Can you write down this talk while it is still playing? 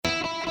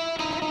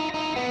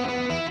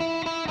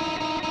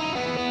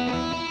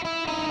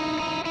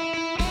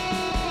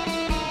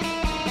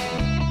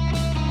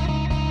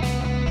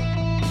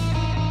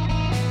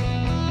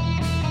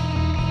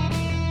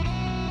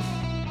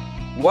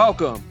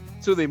Welcome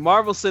to the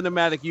Marvel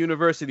Cinematic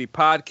University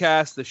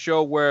podcast, the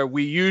show where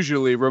we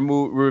usually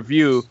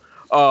review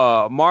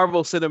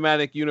Marvel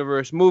Cinematic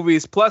Universe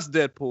movies plus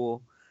Deadpool.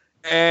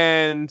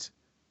 And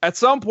at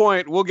some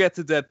point, we'll get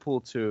to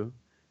Deadpool 2.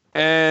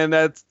 And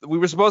we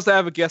were supposed to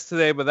have a guest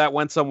today, but that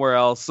went somewhere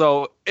else.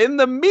 So in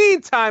the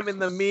meantime,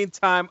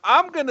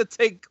 I'm going to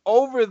take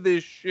over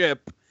this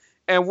ship.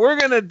 And we're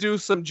going to do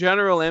some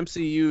general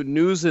MCU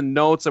news and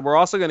notes. And we're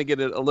also going to get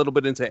a little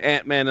bit into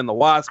Ant-Man and the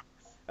Wasp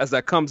as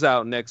that comes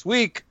out next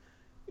week.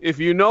 If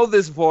you know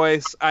this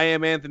voice, I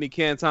am Anthony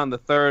Canton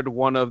III,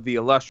 one of the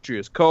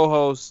illustrious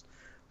co-hosts.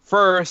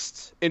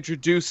 First,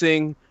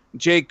 introducing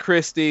Jake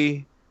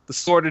Christie, the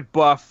Sorted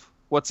Buff.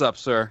 What's up,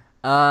 sir?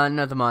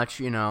 Nothing much,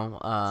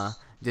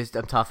 just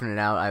I'm toughing it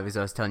out. I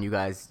was telling you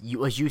guys,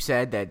 as you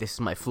said, that this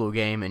is my flu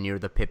game and you're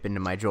the Pippin to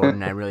my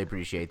Jordan. I really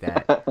appreciate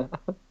that.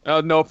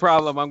 Oh, no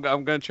problem. I'm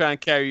going to try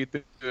and carry you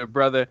through it,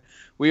 brother.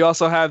 We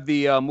also have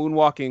the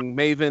moonwalking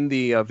maven,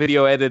 the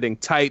video editing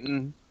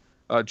titan,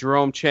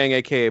 Jerome Chang,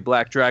 a.k.a.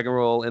 Black Dragon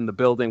Roll, in the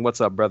building. What's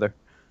up, brother?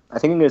 I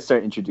think I'm going to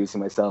start introducing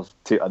myself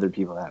to other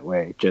people that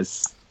way,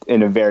 just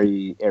in a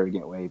very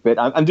arrogant way. But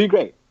I'm doing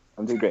great.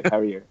 How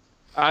are you?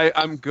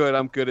 I'm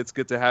good. It's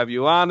good to have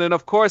you on. And,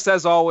 of course,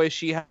 as always,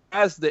 she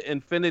has the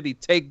Infinity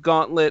Take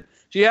Gauntlet.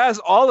 She has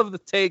all of the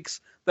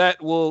takes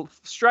that will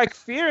strike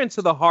fear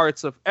into the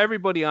hearts of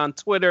everybody on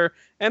Twitter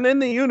and in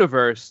the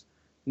universe.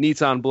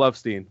 Nitan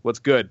Blovstein, what's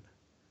good?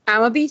 I'm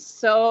going to be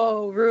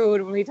so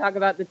rude when we talk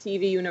about the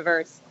TV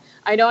universe.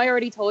 I know I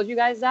already told you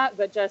guys that,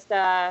 but just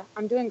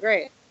I'm doing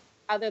great.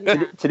 Other than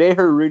that. Today,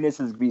 her rudeness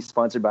is to be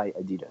sponsored by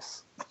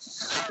Adidas.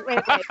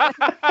 Wait. Y'all are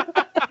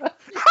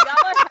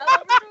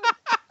hella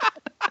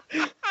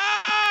rude.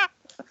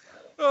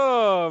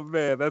 Oh,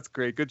 man, that's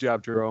great. Good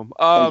job, Jerome.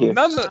 Thank you.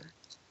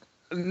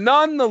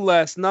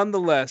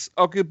 Nonetheless.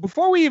 Okay,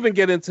 before we even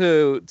get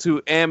into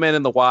Ant-Man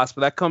and the Wasp,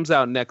 that comes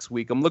out next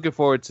week. I'm looking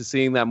forward to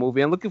seeing that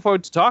movie. I'm looking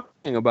forward to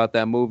talking about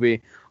that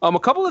movie. A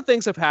couple of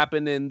things have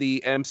happened in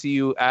the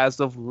MCU as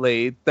of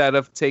late that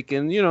have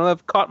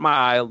have caught my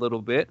eye a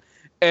little bit,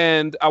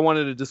 and I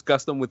wanted to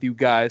discuss them with you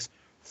guys.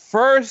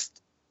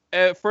 First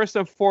and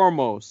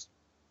foremost,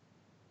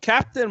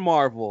 Captain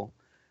Marvel.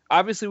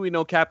 Obviously, we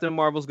know Captain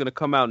Marvel is going to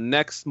come out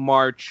next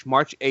March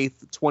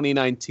 8th,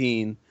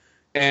 2019.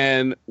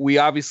 And we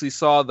obviously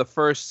saw the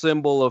first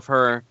symbol of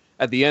her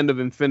at the end of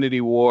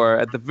Infinity War,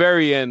 at the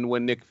very end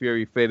when Nick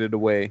Fury faded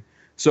away.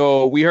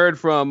 So we heard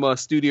from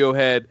studio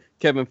head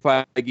Kevin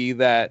Feige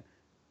that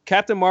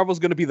Captain Marvel is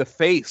going to be the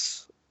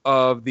face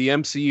of the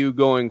MCU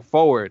going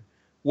forward,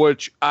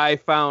 which I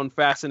found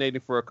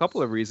fascinating for a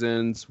couple of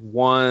reasons.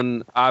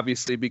 One,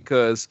 obviously,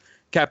 because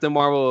Captain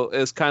Marvel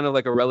is kind of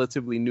like a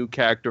relatively new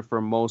character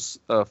for most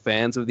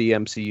fans of the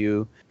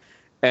MCU.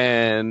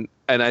 And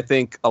I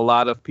think a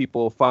lot of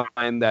people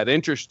find that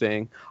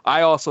interesting.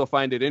 I also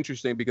find it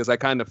interesting because I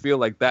kind of feel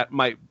like that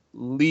might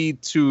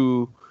lead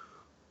to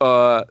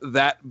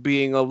that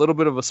being a little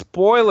bit of a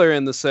spoiler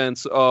in the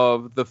sense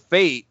of the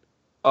fate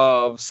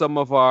of some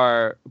of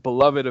our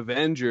beloved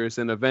Avengers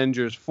in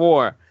Avengers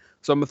 4.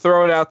 So I'm going to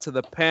throw it out to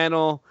the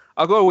panel.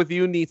 I'll go with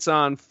you,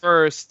 Nitan,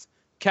 first.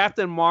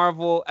 Captain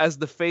Marvel as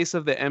the face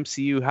of the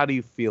MCU, how do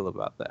you feel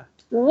about that?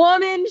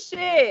 Woman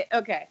shit.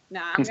 Okay,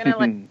 I'm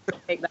gonna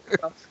take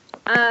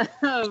that.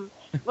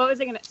 What was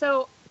I gonna?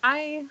 So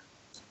I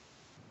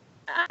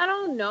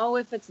don't know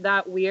if it's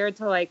that weird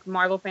to like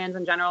Marvel fans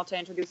in general to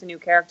introduce a new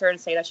character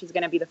and say that she's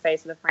gonna be the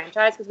face of the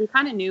franchise, because we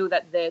kind of knew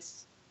that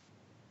this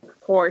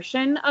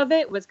portion of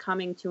it was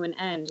coming to an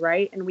end,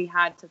 right? And we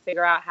had to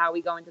figure out how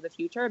we go into the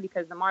future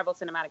because the Marvel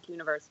Cinematic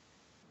Universe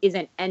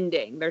isn't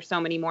ending. There's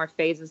so many more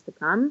phases to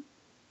come.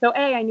 So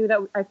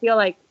I feel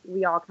like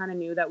we all kind of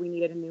knew that we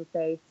needed a new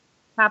face.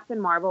 Captain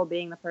Marvel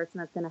being the person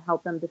that's going to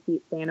help them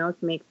defeat Thanos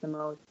makes the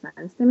most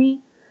sense to me.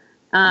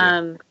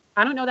 I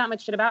don't know that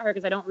much shit about her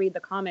because I don't read the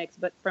comics,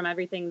 but from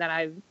everything that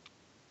I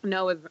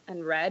know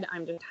and read,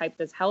 I'm just hyped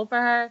as hell for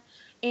her.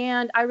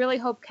 And I really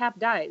hope Cap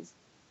dies.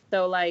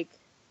 So, let's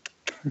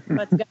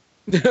go.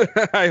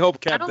 I hope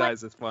Cap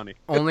dies. It's funny.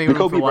 Only the room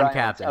Kobe for one Bryant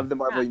captain. of the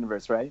Marvel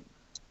Universe, right?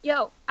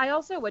 Yo, I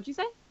also, what'd you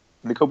say?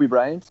 The Kobe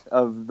Bryant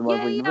of the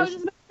Marvel Universe? I was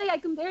just about to say, I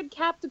compared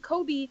Cap to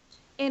Kobe,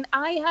 and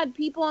I had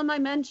people in my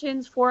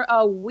mentions for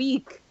a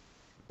week.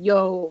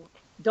 Yo,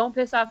 don't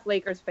piss off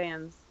Lakers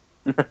fans.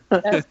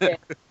 That's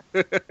it.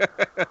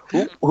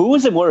 Who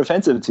was it more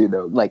offensive to,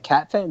 though? Like,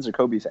 Cap fans or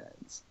Kobe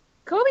fans?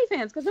 Kobe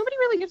fans, because nobody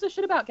really gives a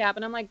shit about Cap.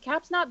 And I'm like,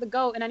 Cap's not the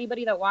GOAT, and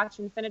anybody that watched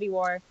Infinity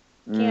War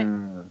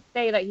can't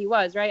say that he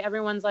was, right?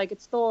 Everyone's like,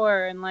 it's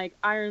Thor, and,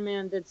 Iron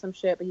Man did some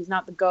shit, but he's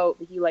not the GOAT,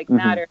 but he,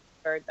 mattered.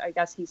 Or I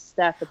guess he's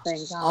Steph of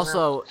things.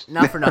 Also,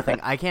 not for nothing,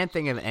 I can't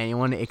think of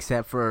anyone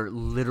except for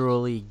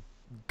literally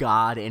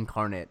God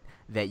incarnate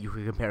that you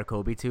could compare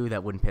Kobe to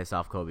that wouldn't piss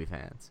off Kobe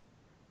fans.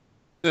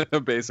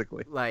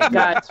 Basically. God.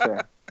 That's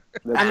fair.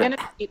 I'm going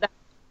to see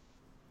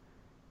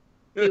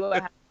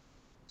that.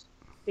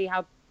 See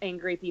how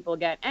angry people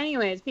get.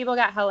 Anyways, people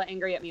got hella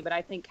angry at me, but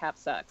I think Cap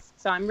sucks.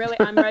 So I'm ready.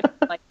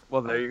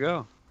 Well, there you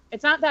go.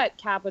 It's not that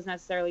Cap was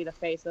necessarily the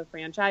face of the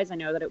franchise. I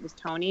know that it was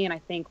Tony, and I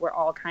think we're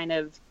all kind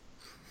of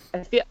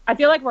I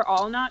feel like we're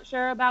all not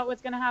sure about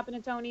what's going to happen to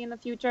Tony in the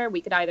future.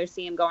 We could either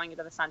see him going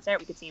into the sunset, or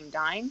we could see him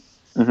dying.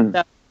 Mhm.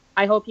 So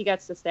I hope he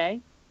gets to stay.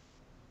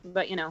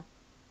 But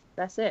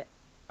that's it.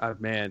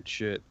 Man,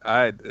 shit.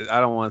 I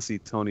don't want to see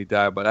Tony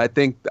die, but I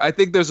think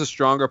there's a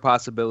stronger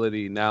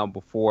possibility now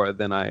before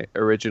than I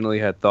originally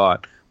had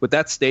thought. With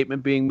that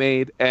statement being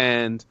made,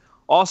 and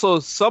also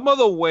some of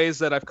the ways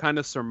that I've kind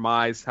of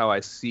surmised how I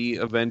see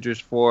Avengers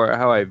 4,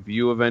 how I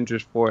view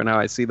Avengers 4, and how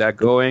I see that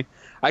going,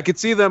 I could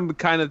see them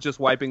kind of just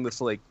wiping the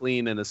slate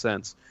clean in a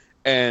sense,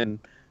 and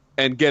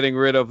getting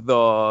rid of the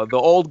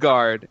old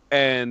guard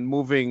and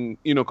moving,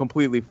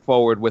 completely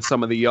forward with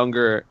some of the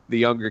younger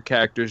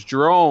characters.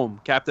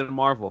 Jerome, Captain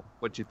Marvel,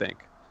 what you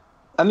think?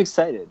 I'm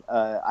excited.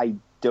 I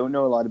don't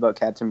know a lot about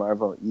Captain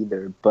Marvel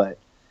either, but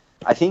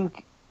I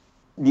think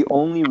the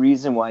only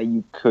reason why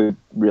you could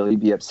really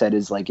be upset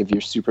is like if you're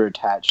super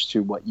attached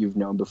to what you've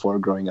known before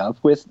growing up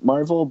with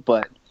Marvel.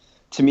 But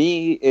to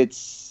me,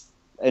 it's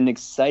an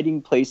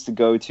exciting place to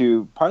go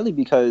to, partly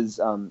because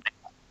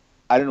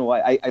I don't know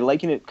why. I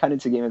liken it kind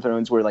of to Game of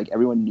Thrones, where like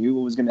everyone knew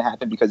what was going to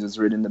happen because it was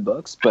written in the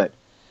books. But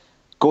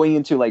going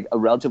into like a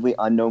relatively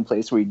unknown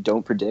place where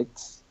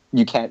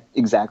you can't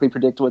exactly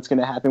predict what's going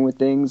to happen with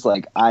things.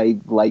 Like I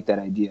like that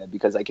idea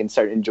because I can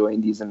start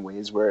enjoying these in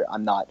ways where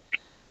I'm not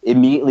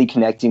immediately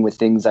connecting with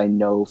things I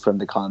know from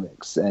the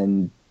comics,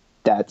 and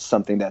that's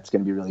something that's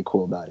going to be really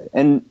cool about it.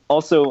 And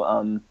also,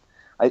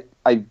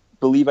 I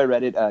believe I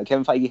read it.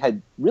 Kevin Feige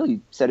had really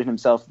said it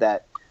himself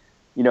that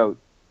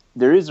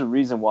there is a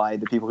reason why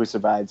the people who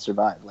survived.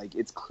 Like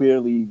it's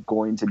clearly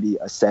going to be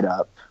a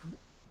setup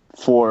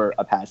for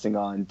a passing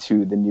on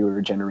to the newer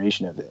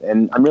generation of it,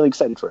 and I'm really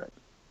excited for it.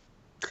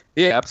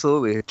 Yeah,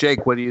 absolutely.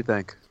 Jake, what do you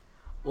think?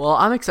 Well,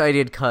 I'm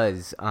excited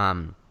because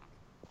I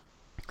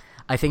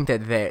think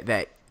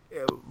that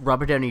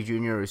Robert Downey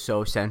Jr. is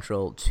so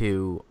central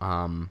to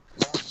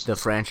the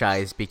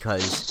franchise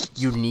because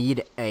you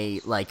need a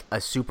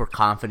super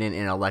confident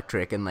and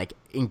electric and like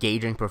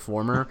engaging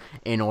performer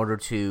in order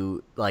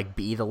to like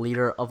be the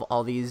leader of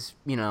all these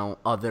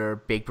other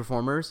big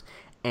performers.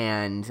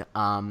 And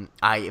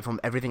from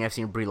everything I've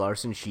seen of Brie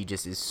Larson, she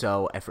just is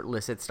so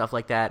effortless at stuff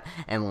like that.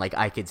 And like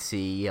I could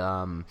see there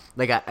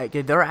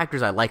are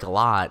actors I like a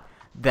lot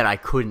that I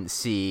couldn't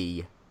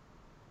see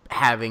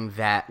having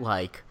that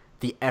like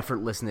the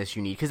effortlessness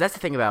you need, because that's the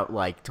thing about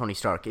like Tony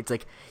Stark. It's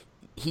like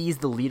he's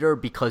the leader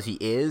because he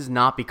is,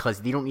 not because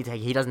he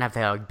doesn't have to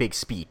have a big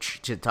speech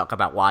to talk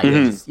about why he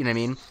is. You know what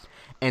I mean?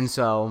 And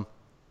so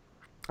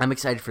I'm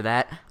excited for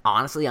that.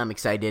 Honestly, I'm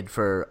excited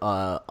for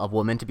a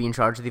woman to be in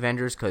charge of the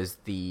Avengers because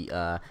the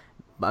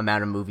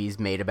amount of movies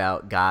made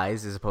about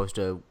guys as opposed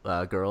to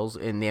girls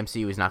in the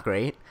MCU is not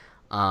great.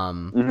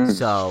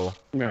 So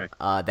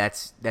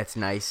that's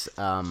nice.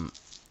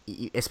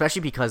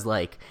 Especially because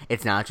like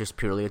it's not just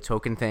purely a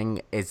token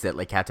thing. It's that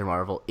like Captain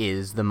Marvel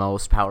is the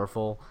most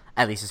powerful,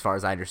 at least as far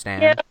as I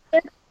understand. Yeah.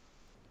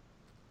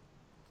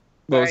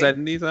 What was that,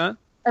 Nisa?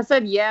 I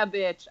said, yeah,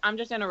 bitch. I'm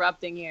just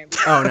interrupting here.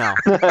 Oh no,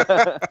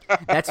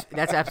 that's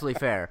absolutely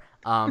fair.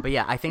 But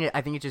yeah, I think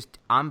it just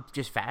I'm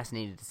just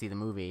fascinated to see the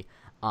movie.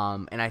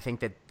 And I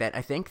think that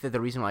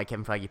the reason why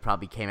Kevin Feige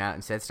probably came out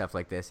and said stuff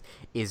like this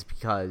is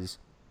because,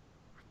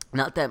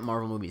 not that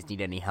Marvel movies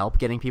need any help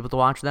getting people to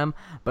watch them,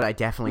 but I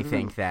definitely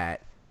think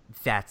that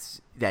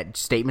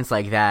statements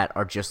like that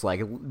are just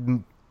like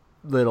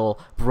little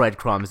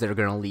breadcrumbs that are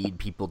going to lead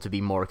people to be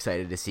more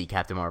excited to see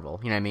Captain Marvel.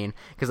 You know what I mean?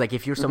 Because like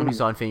if you're someone who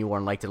saw Infinity War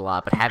and liked it a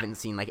lot, but haven't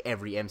seen like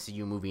every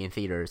MCU movie in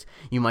theaters,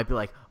 you might be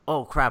like,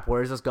 "Oh crap,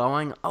 where is this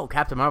going? Oh,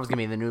 Captain Marvel's going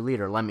to be the new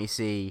leader. Let me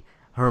see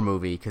her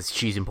movie because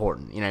she's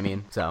important." You know what I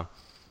mean? So.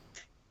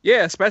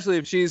 Yeah, especially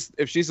if she's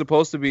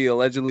supposed to be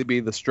allegedly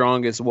be the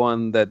strongest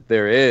one that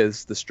there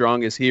is, the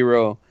strongest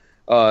hero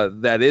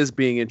that is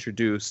being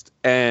introduced,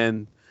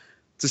 and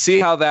to see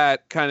how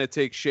that kind of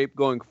takes shape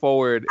going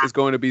forward is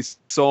going to be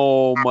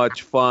so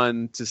much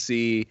fun to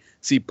see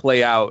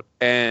play out,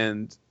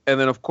 and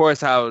then of course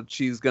how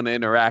she's going to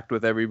interact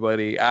with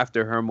everybody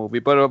after her movie.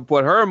 But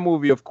her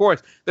movie, of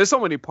course, there's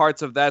so many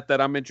parts of that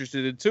I'm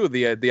interested in too.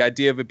 The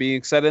idea of it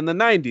being set in the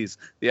 90s,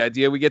 the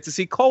idea we get to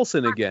see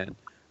Coulson again.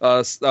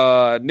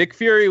 Nick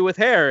Fury with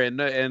hair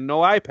and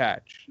no eye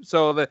patch.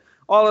 So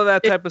all of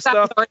that type of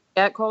stuff.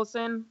 At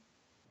Coulson,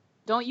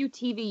 don't you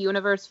TV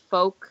Universe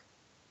folk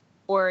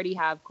already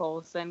have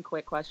Coulson?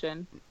 Quick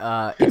question.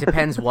 It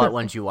depends what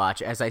ones you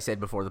watch. As I said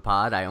before the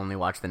pod, I only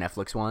watch the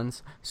Netflix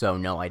ones, so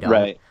no, I don't.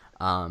 Right.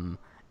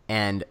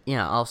 And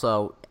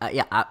also,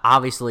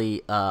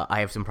 obviously, I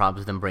have some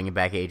problems with them bringing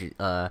back Agents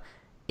of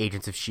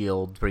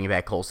S.H.I.E.L.D., bringing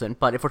back Coulson.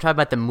 But if we're talking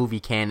about the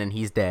movie canon,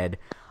 he's dead.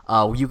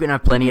 You can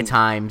have plenty of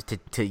time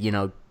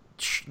to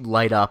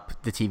light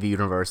up the TV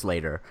universe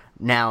later.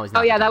 Now is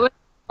not that was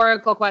a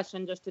rhetorical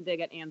question just to dig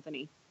at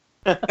Anthony.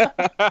 All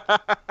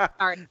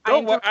right,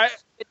 I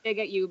dig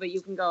at you, but you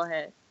can go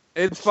ahead.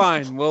 It's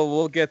fine.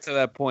 We'll get to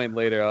that point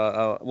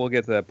later. We'll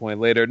get to that point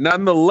later.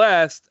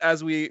 Nonetheless,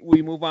 as we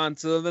move on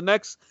to the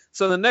next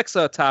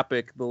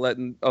topic, the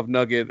Legend of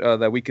Nugget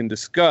that we can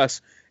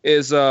discuss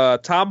is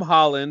Tom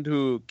Holland,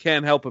 who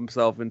can't help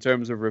himself in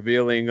terms of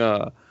revealing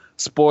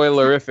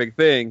spoilerific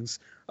things.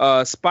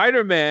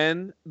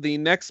 Spider-Man, the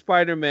next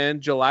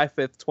Spider-Man, July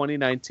 5th,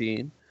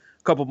 2019,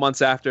 a couple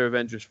months after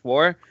Avengers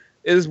 4,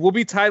 will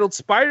be titled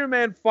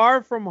Spider-Man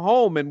Far From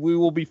Home, and we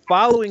will be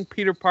following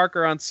Peter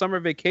Parker on summer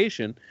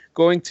vacation,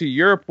 going to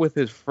Europe with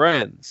his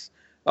friends.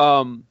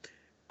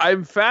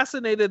 I'm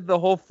fascinated the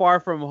whole Far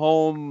From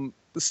Home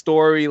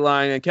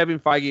storyline, and Kevin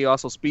Feige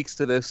also speaks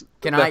to this.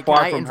 Can I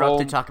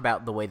interrupt to talk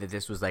about the way that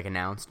this was like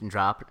announced and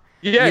dropped?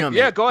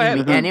 Yeah, go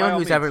ahead. Anyone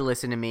who's ever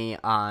listened to me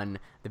on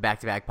the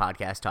Back-to-Back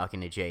podcast talking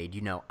to Jade,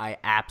 I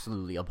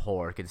absolutely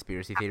abhor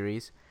conspiracy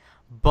theories.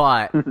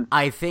 But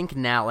I think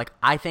now,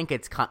 I think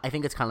it's kind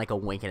of like a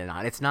wink and a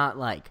nod. It's not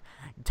like,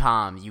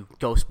 Tom, you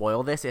go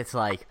spoil this. It's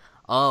like,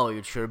 oh,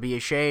 it'd sure be a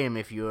shame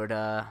if you were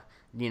to,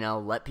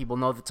 let people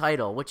know the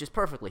title, which is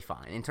perfectly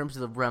fine. In terms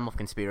of the realm of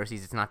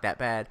conspiracies, it's not that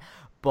bad.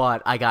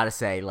 But I gotta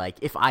say,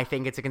 if I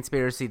think it's a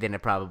conspiracy, then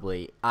it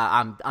probably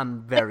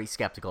I'm very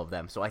skeptical of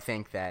them. So I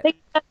think that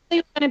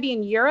they're going to be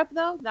in Europe,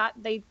 though. That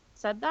they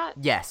said that.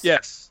 Yes.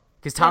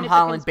 Because Tom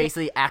Holland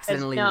basically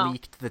accidentally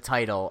leaked the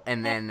title,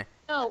 and then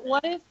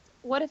what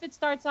if it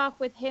starts off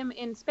with him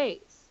in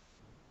space?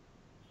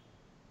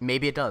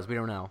 Maybe it does. We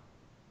don't know.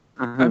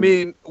 I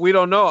mean, we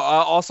don't know.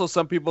 Also,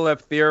 some people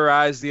have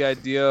theorized the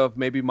idea of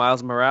maybe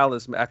Miles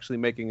Morales actually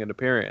making an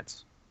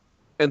appearance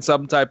in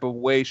some type of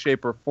way,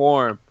 shape, or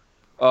form.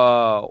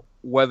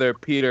 Whether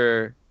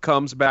Peter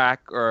comes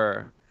back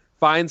or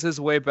finds his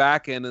way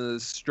back and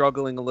is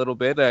struggling a little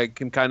bit, I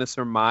can kind of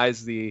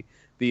surmise the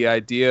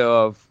idea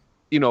of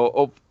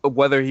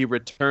whether he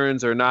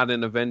returns or not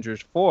in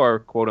Avengers 4,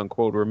 quote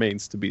unquote,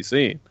 remains to be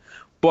seen.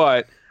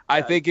 But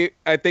I think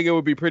it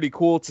would be pretty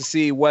cool to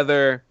see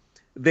whether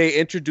they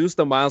introduce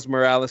the Miles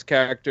Morales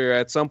character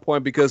at some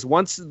point, because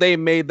once they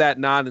made that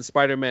nod in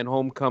Spider-Man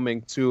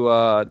Homecoming to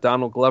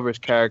Donald Glover's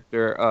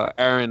character,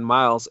 Aaron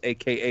Miles,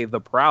 a.k.a.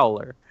 the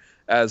Prowler,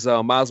 as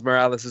Miles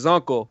Morales'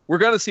 uncle, we're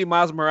going to see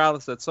Miles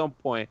Morales at some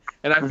point.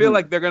 And I feel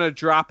like they're going to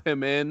drop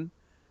him in,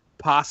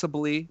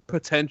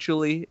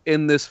 potentially,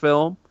 in this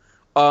film.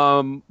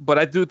 But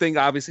I do think,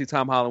 obviously,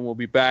 Tom Holland will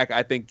be back.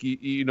 I think,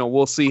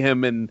 we'll see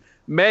him in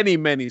many,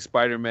 many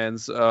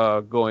Spider-Mans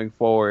going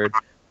forward.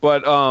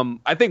 But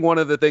I think one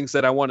of the things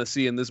that I want to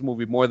see in this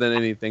movie more than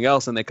anything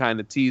else, and they kind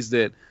of teased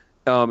it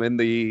in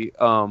the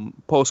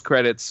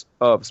post-credits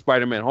of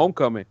Spider-Man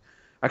Homecoming,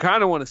 I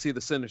kind of want to see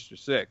the Sinister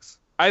Six.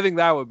 I think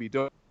that would be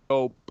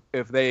dope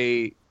if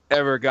they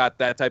ever got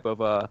that type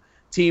of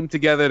team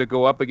together to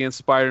go up against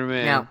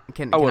Spider-Man. Now,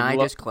 can I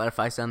just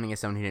clarify something as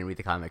someone who didn't read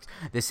the comics?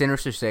 The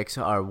Sinister Six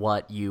are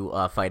what you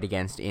fight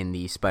against in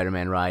the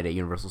Spider-Man ride at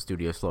Universal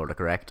Studios Florida,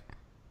 correct?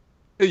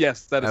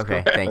 Yes, that is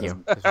correct. Okay, thank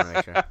you. Just want to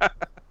make sure.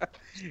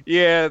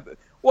 Yeah,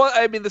 well,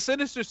 I mean, the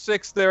Sinister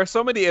Six, there are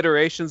so many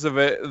iterations of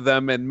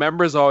them, and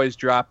members always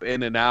drop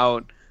in and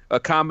out. A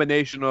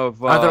combination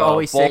of are there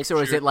always Vulture. 6,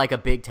 or is it like a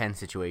Big Ten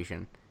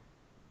situation?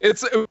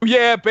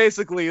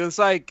 Basically, it's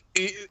like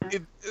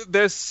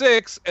there's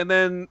 6, and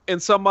then in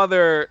some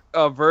other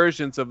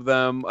versions of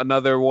them,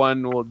 another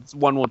one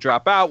will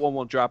drop out, one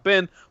will drop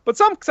in, but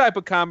some type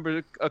of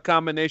a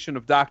combination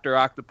of Dr.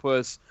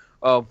 Octopus,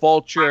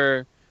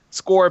 Vulture,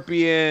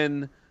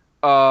 Scorpion.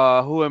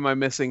 Who am I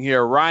missing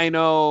here?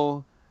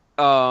 Rhino,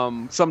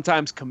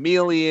 sometimes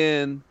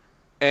Chameleon,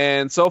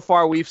 and so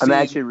far we've seen... I'm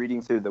actually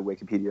reading through the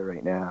Wikipedia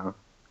right now.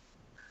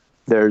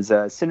 There's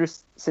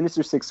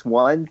Sinister Six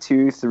 1,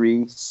 2,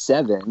 3,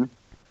 7,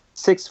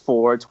 6,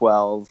 4,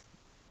 12,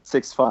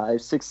 6,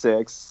 5, 6,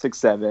 6, 6,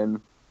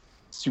 7,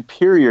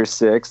 Superior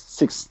 6,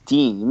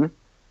 16,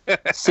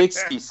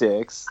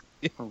 66...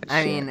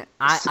 I mean,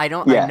 I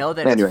don't. Yeah, I know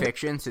that it's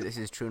fiction, so this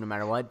is true no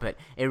matter what. But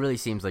it really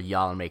seems like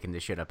y'all are making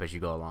this shit up as you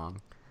go along.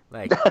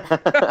 Like,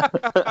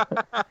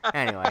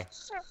 anyway.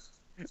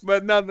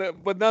 But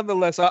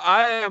nonetheless,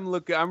 I'm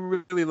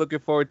really looking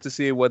forward to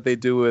see what they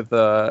do with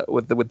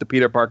the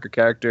Peter Parker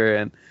character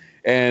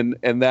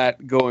and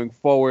that going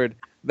forward.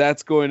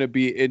 That's going to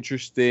be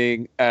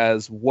interesting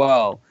as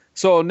well.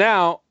 So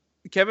now,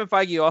 Kevin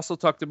Feige also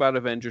talked about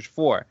Avengers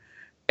 4.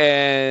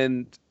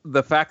 And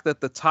the fact that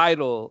the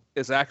title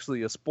is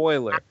actually a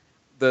spoiler.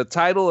 The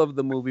title of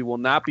the movie will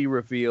not be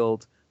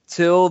revealed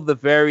till the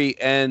very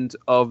end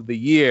of the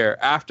year,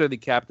 after the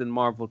Captain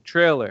Marvel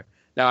trailer.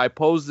 Now, I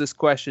posed this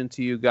question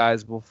to you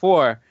guys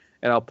before,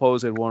 and I'll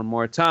pose it one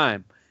more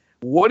time.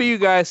 What do you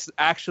guys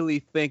actually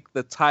think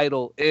the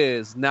title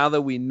is, now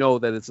that we know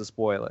that it's a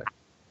spoiler?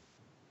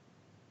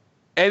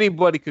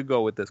 Anybody could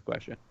go with this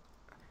question.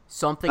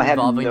 Something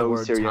involving the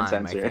word time,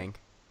 answer. I think.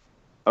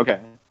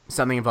 Okay.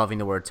 Something involving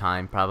the word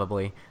time,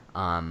 probably.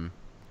 Or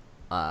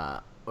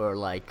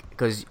like,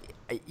 because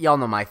y'all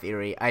know my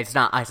theory. It's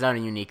not a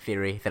unique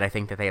theory that I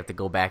think that they have to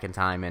go back in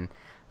time and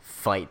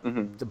fight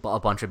a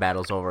bunch of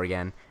battles over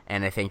again.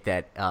 And I think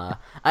that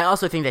I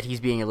also think that he's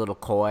being a little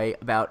coy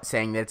about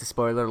saying that it's a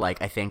spoiler.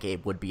 Like, I think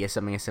it would be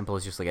something as simple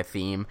as just like a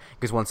theme,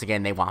 because once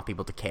again they want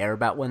people to care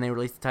about when they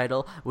release the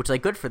title, which,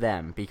 like, good for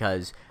them,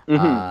 because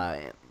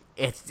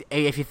it's,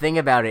 if you think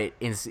about it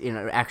in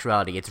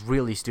actuality, it's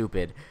really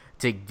stupid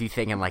to be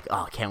thinking like,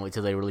 oh, can't wait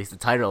till they release the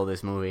title of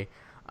this movie.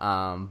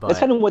 But that's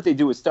kind of what they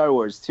do with Star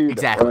Wars too, though,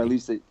 Exactly. or at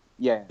least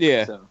yeah.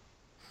 Yeah. So.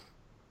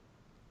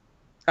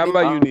 How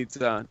about you,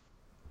 Nitsan?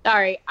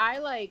 Sorry,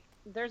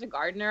 there's a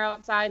gardener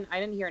outside, and I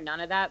didn't hear none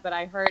of that, but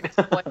I heard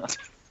what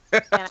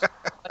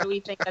do we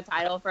think the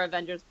title for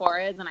Avengers 4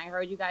 is, and I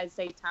heard you guys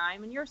say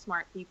time, and you're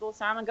smart people,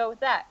 so I'm going to go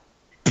with that.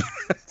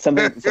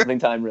 Something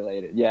time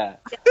related, yeah.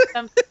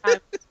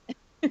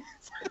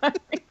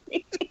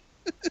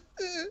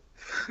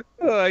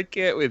 Oh, I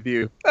can't with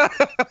you.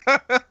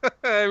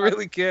 I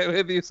really can't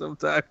with you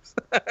sometimes.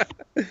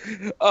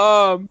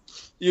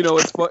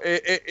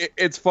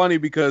 It's funny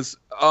because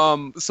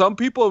some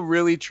people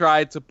really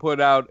try to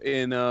put out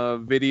in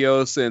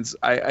videos, since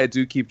I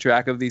do keep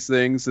track of these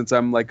things, since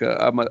I'm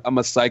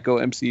a psycho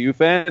MCU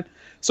fan.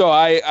 So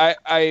I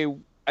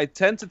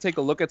tend to take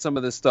a look at some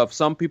of this stuff.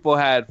 Some people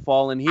had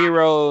fallen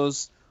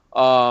heroes.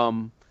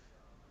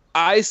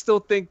 I still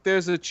think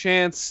there's a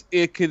chance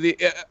it could.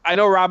 I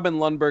know Robin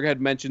Lundberg had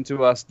mentioned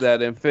to us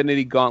that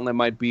Infinity Gauntlet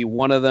might be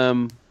one of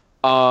them.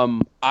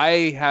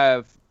 I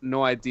have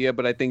no idea,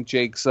 but I think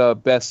Jake's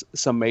best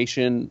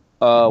summation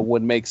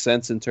would make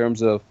sense in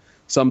terms of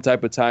some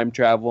type of time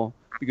travel,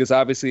 because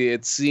obviously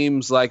it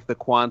seems like the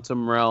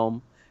quantum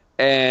realm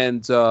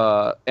and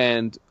the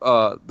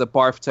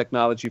Barf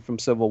technology from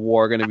Civil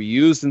War are going to be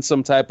used in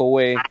some type of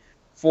way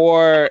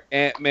for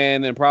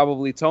Ant-Man and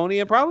probably Tony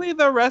and probably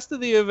the rest of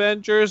the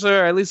Avengers,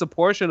 or at least a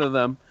portion of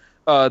them,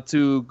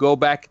 to go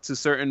back to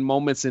certain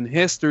moments in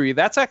history.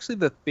 That's actually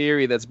the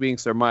theory that's being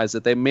surmised,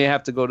 that they may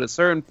have to go to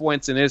certain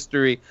points in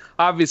history.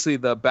 Obviously,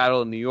 the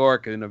Battle of New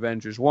York in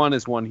Avengers 1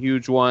 is one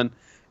huge one.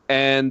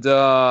 And,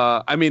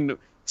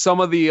 some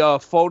of the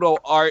photo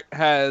art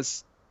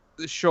has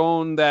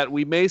shown that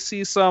we may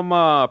see some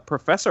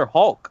Professor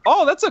Hulk.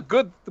 Oh, that's a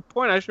good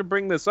point. I should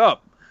bring this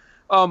up.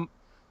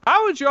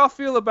 How would y'all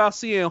feel about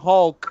seeing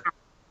Hulk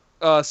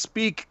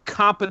speak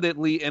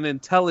competently and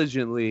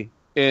intelligently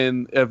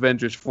in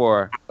Avengers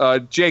 4?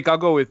 Jake, I'll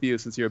go with you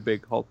since you're a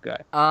big Hulk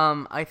guy.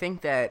 I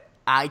think that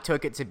I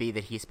took it to be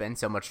that he spent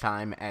so much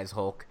time as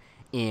Hulk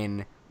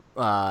in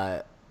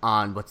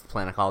on what's the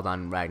planet called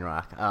on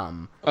Ragnarok?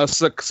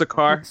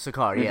 Sakaar.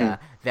 Sakaar, yeah.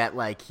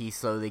 That he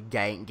slowly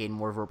gained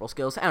more verbal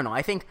skills. I don't know.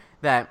 I think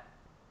that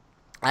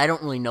I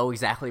don't really know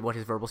exactly what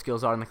his verbal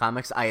skills are in the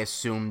comics. I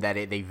assume that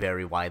they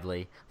vary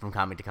widely from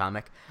comic to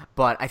comic,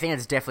 but I think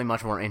it's definitely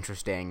much more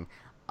interesting.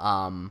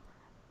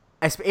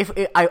 If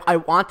I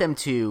want them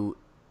to,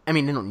 I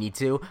mean, they don't need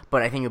to,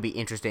 but I think it would be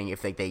interesting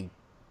if they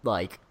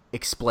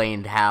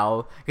explained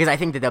how, because I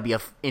think that that'll be a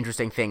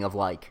interesting thing of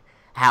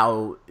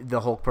how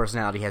the Hulk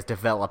personality has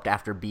developed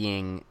after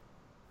being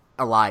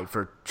alive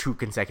for 2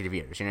 consecutive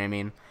years. You know what I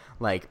mean?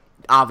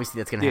 Obviously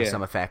that's going to have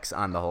some effects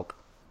on the Hulk.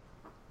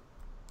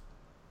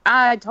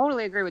 I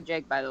totally agree with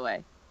Jake, by the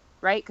way,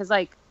 right? Because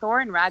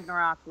Thor in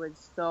Ragnarok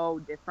was so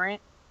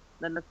different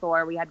than the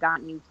Thor we had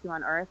gotten used to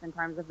on Earth in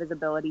terms of his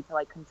ability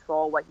to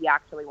control what he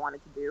actually wanted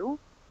to do,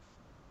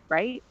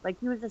 right?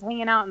 He was just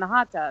hanging out in the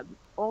hot tub.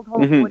 Old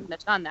Hulk wouldn't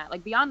have done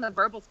that. Beyond the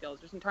verbal skills,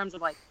 just in terms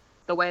of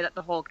the way that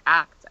the Hulk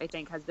acts, I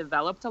think has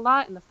developed a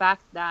lot, and the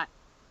fact that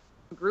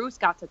Bruce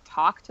got to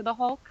talk to the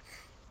Hulk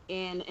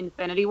in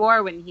Infinity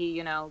War when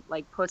he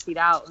pussied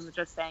out and was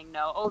just saying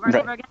no over and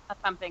over again. That's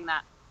something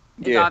that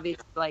is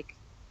obviously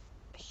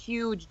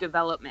huge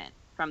development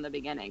from the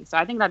beginning. So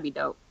I think that'd be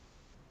dope.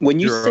 When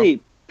you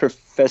say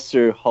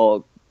Professor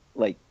Hulk,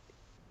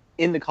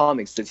 in the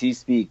comics, does he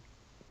speak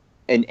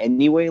in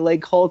any way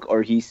like Hulk,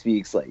 or he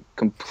speaks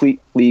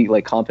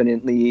completely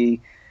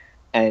competently,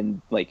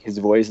 and his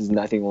voice is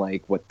nothing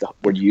like what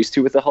we're used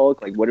to with the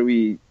Hulk? What are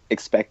we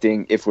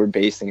expecting if we're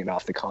basing it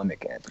off the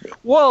comic, Anthony?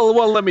 Well,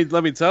 let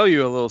me tell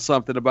you a little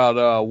something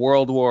about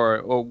World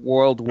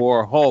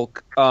War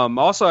Hulk.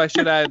 Also, I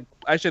should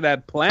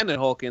add Planet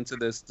Hulk into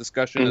this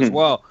discussion as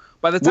well.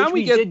 By the time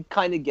we did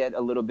kind of get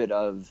a little bit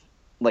of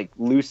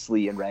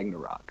loosely in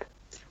Ragnarok,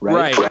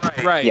 right?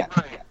 Yeah.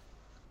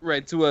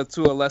 Right, to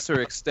a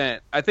lesser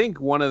extent. I think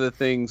one of the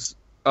things,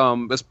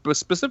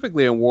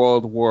 specifically in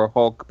World War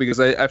Hulk, because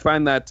I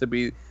find that to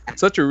be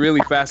such a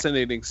really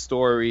fascinating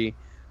story,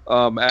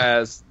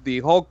 as the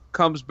Hulk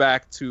comes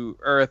back to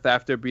Earth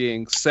after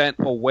being sent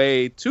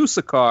away to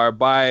Sakaar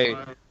by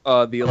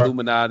the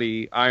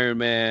Illuminati, Iron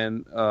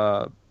Man,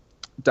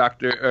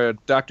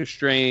 Doctor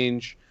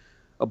Strange,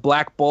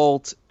 Black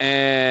Bolt,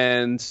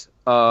 and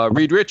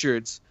Reed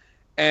Richards,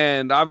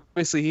 and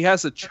obviously he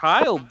has a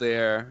child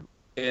there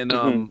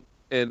on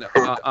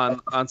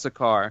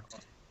Sakaar,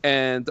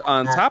 and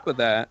on top of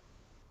that,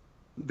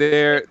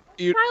 child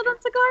on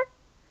Sakaar.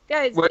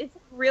 Guys, it's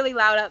really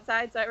loud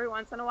outside, so every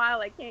once in a while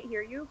I can't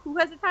hear you. Who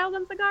has a child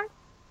on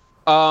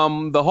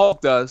Sakaar? The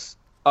Hulk does.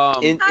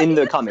 In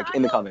the comic.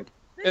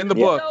 In the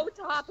book.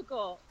 So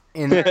topical.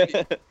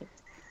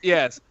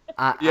 Yes.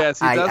 Yes,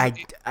 he does.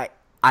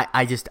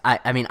 I just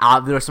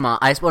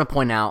want to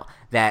point out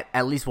that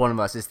at least one of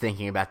us is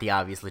thinking about the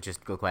obvious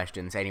logistical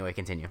questions. Anyway,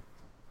 continue.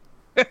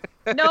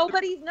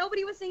 Nobody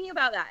was thinking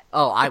about that.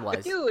 Oh, I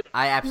was. Dude,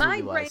 I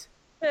absolutely was.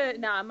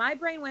 My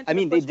brain went. I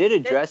mean, they did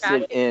address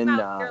it in.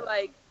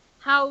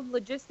 How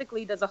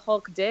logistically does a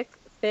Hulk dick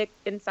fit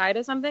inside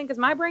of something? Because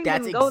my brain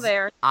didn't go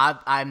there.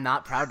 I'm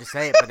not proud to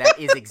say it, but that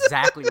is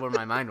exactly where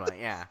my mind went.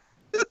 Yeah.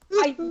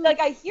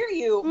 I hear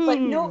you, but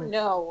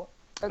no.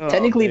 Okay.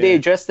 Technically, they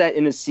addressed that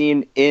in a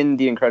scene in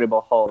The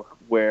Incredible Hulk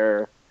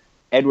where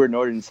Edward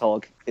Norton's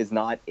Hulk is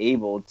not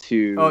able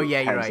to. Oh yeah,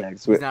 you're right.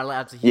 He's not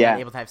allowed to. He's not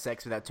able to have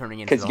sex without turning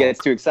into. Because he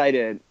gets too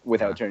excited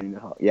without turning into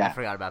Hulk. Yeah, I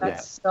forgot about that.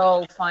 That's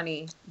so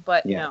funny,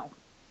 but no.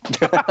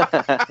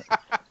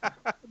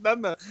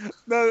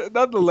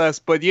 Nonetheless,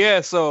 but yeah.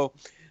 So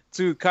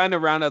to kind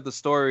of round out the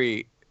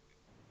story,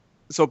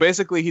 so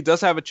basically he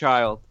does have a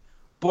child,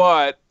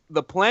 but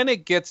the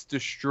planet gets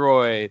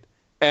destroyed,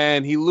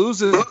 and he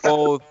loses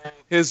both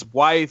his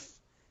wife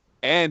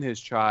and his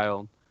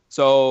child.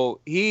 So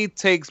he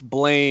takes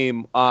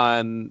blame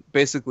on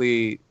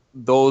basically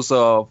those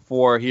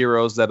 4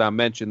 heroes that I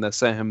mentioned that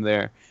sent him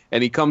there.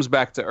 And he comes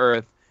back to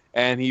Earth,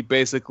 and he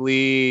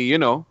basically,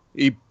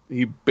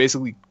 he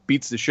basically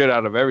beats the shit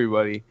out of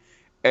everybody.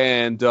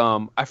 And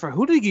I forgot,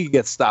 who did he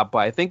get stopped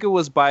by? I think it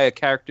was by a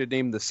character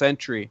named the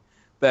Sentry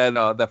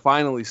that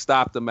finally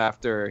stopped him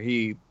after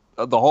the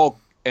Hulk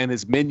and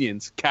his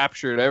minions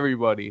captured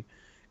everybody.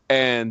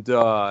 And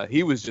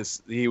he was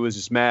just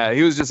mad.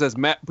 He was just as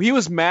mad. He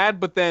was mad,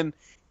 but then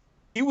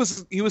he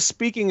was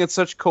speaking in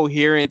such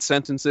coherent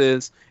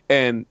sentences,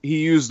 and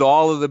he used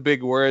all of the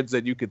big words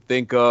that you could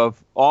think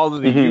of, all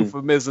of the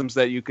euphemisms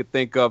that you could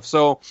think of.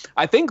 So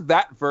I think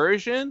that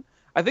version,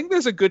 I think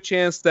there's a good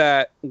chance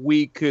that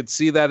we could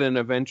see that in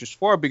Avengers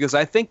 4, because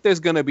I think there's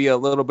going to be a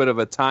little bit of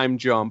a time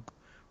jump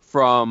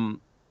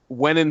from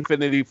when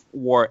Infinity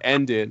War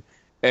ended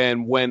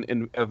and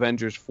when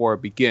Avengers 4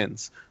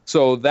 begins.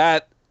 So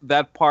that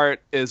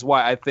part is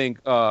why I think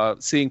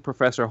seeing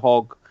Professor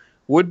Hulk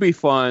would be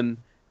fun,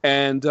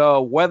 and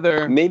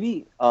whether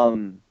maybe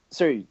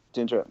sorry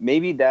to interrupt,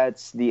 maybe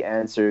that's the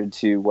answer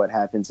to what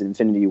happens in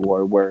Infinity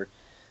War, where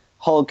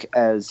Hulk,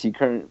 as he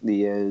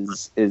currently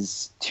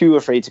is too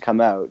afraid to come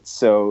out,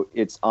 so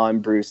it's on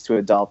Bruce to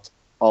adopt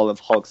all of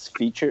Hulk's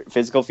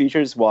physical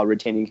features while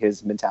retaining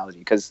his mentality,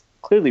 because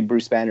clearly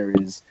Bruce Banner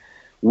is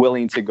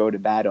willing to go to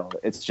battle.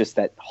 It's just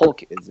that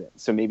Hulk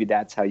isn't. So maybe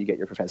that's how you get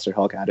your Professor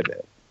Hulk out of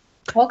it.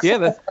 Hulk's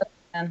such a pussy,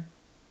 man.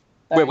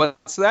 Wait,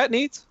 what's that,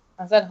 Neat?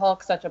 I said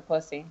Hulk's such a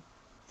pussy.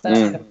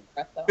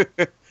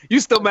 You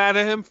still mad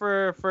at him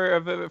for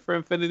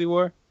Infinity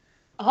War?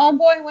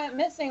 Homeboy went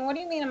missing. What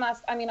do you mean? I'm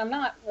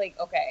not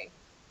okay.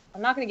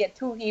 I'm not gonna get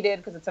too heated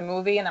because it's a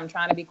movie and I'm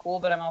trying to be cool,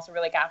 but I'm also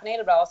really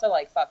caffeinated. But also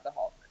fuck the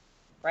Hulk,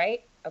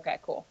 right? Okay,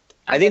 cool.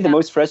 I think the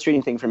most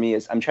frustrating thing for me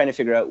is I'm trying to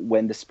figure out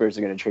when the Spurs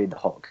are going to trade the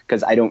Hulk,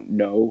 because I don't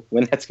know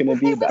when that's going to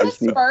be. But the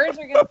Spurs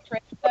are going to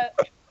trade the.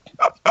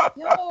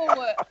 Yo,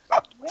 where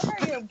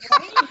are your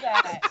brains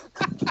at?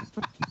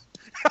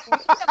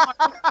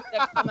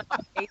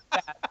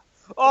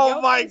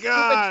 Oh my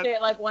God! Shit,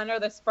 when are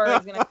the Spurs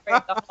going to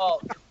trade the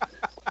Hulk?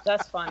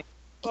 That's funny.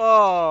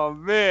 Oh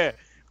man!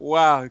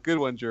 Wow, good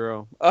one,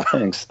 Jerome.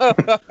 Thanks.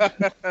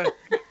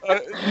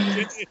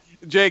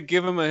 Jake,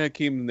 give him a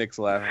Hakeem Nicks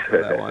laugh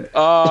for that one.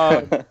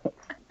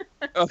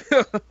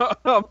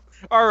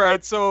 All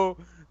right, so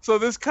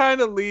this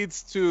kind of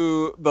leads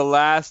to the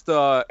last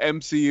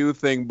MCU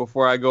thing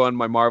before I go on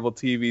my Marvel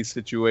TV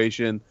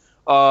situation.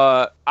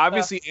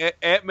 Obviously,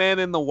 Ant-Man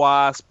and the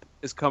Wasp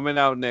is coming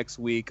out next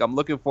week. I'm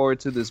looking forward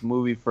to this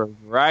movie for a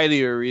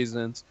variety of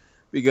reasons.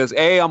 Because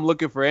A, I'm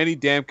looking for any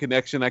damn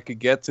connection I could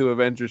get to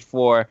Avengers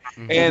 4,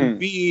 and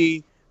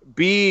B,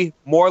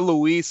 more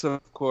Luis,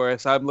 of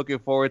course. I'm looking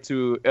forward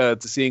to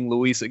seeing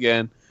Luis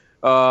again.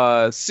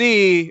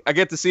 C, I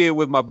get to see it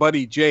with my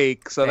buddy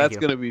Jake, so that's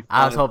going to be fun.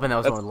 I was hoping that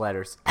was one of the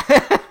letters.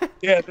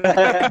 Yeah.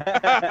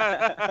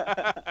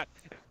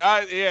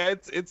 Yeah,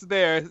 it's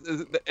there.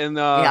 And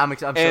I'm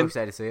so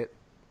excited to see it.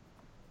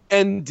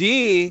 And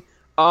D,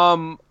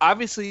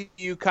 obviously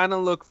you kind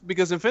of look,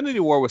 because Infinity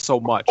War was so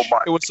much.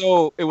 It was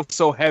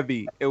so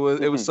heavy. It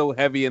was so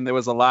heavy, and there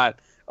was a lot.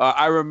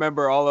 I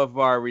remember all of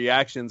our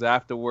reactions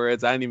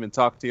afterwards. I didn't even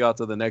talk to y'all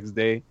till the next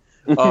day,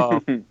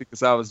 because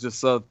there was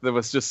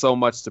just so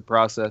much to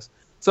process.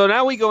 So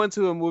now we go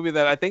into a movie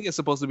that I think is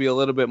supposed to be a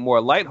little bit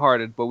more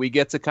lighthearted, but we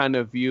get to kind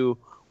of view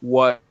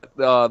what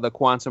the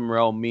quantum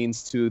realm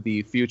means to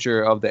the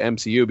future of the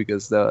MCU,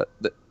 because the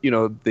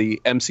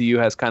MCU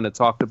has kind of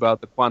talked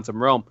about the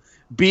quantum realm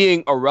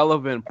being a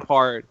relevant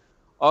part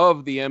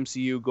of the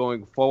MCU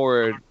going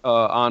forward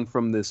on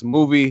from this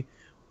movie.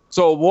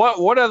 So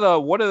what are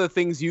the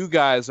things you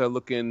guys are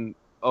looking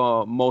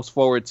most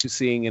forward to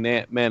seeing in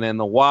Ant-Man and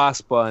the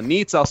Wasp?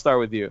 Neats, I'll start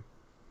with you.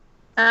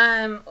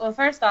 Well,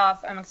 first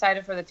off, I'm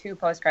excited for the 2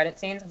 post-credit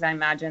scenes, because I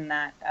imagine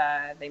that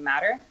they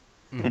matter.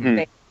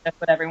 That's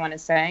what everyone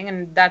is saying,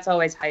 and that's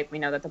always hype. We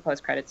know that the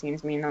post-credit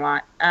scenes mean a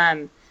lot.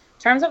 In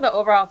terms of the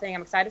overall thing,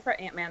 I'm excited for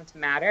Ant-Man to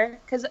matter,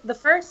 because the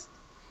first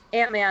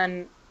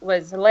Ant-Man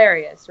was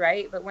hilarious,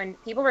 right? But when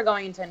people were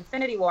going into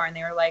Infinity War and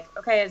they were like,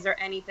 okay, is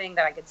there anything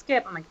that I could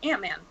skip? I'm like,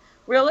 Ant-Man.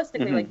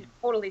 Realistically, you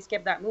totally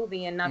skip that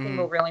movie and nothing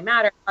will really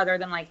matter other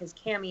than his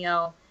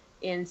cameo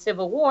in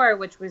Civil War,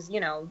 which was,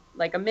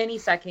 a mini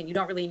second. You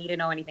don't really need to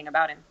know anything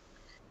about him.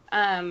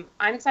 I'm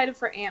excited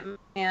for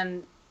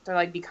Ant-Man to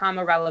like become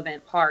a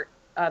relevant part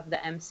of the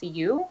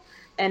MCU.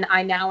 And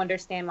I now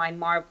understand why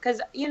Marvel,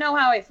 because you know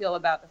how I feel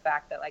about the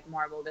fact that like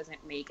Marvel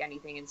doesn't make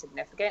anything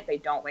insignificant. They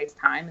don't waste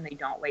time and they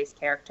don't waste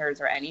characters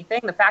or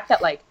anything. The fact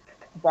that like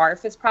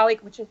Barf is probably,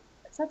 which is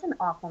such an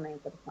awful name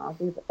for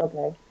technology, but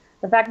okay.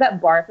 The fact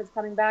that Barf is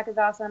coming back is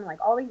awesome. Like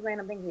all these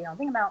random things you don't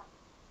think about.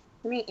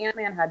 To me,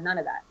 Ant-Man had none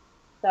of that.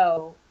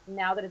 So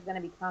now that it's going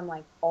to become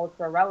like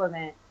ultra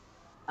relevant,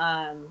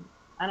 I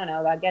don't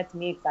know, that gets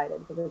me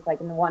excited because it's like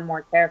one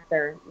more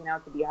character, you know,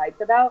 to be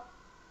hyped about.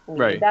 We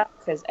Right. need that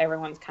because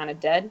everyone's kind of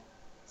dead.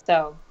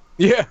 So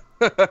Yeah.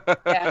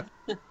 yeah.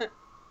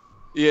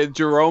 Yeah,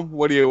 Jerome,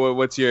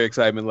 what's your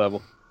excitement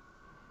level?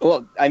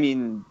 Well, I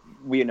mean,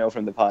 we know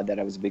from the pod that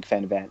I was a big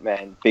fan of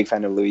Ant-Man, big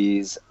fan of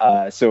Louise.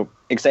 So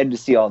excited to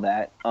see all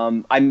that.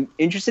 I'm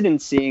interested in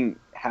seeing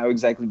how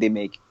exactly they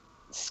make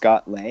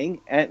Scott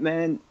Lang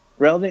Ant-Man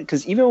relevant,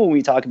 because even when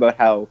we talk about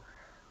how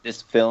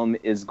this film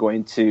is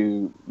going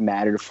to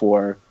matter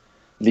for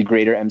the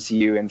greater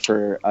MCU and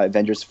for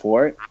Avengers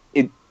 4,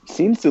 it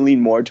seems to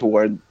lean more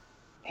toward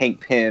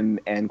Hank Pym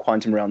and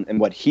Quantum Realm and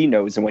what he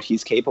knows and what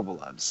he's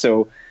capable of.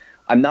 So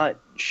I'm not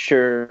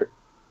sure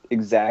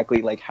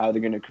exactly like how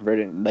they're going to convert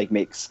it and like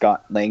make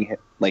Scott Lang,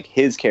 like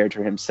his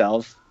character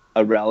himself,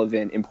 a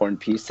relevant, important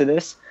piece to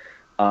this.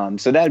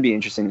 So that'd be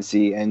interesting to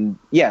see. And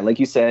yeah, like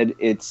you said,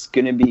 it's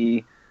going to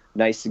be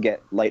nice to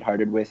get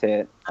lighthearted with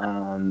it,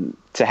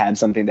 to have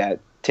something that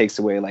takes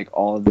away like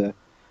all of the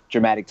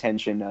dramatic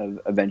tension of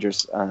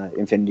Avengers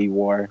Infinity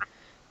War.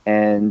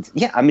 And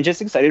yeah, I'm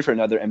just excited for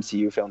another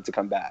MCU film to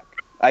come back.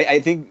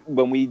 I think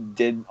when we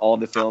did all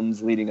the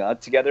films leading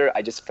up together,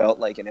 I just felt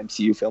like an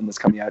MCU film was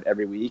coming out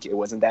every week. It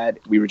wasn't that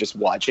we were just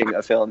watching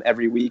a film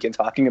every week and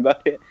talking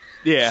about it.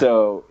 Yeah.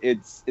 So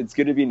it's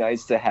going to be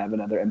nice to have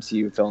another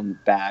MCU film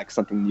back,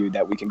 something new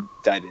that we can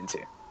dive into.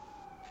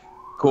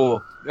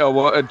 Cool. Oh,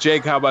 well,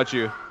 Jake, how about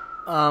you?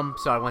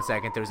 Sorry, 1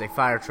 second. There's a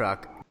fire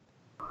truck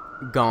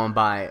going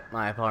by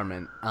my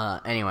apartment.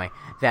 Anyway,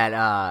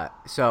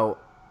 so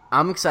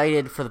I'm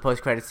excited for the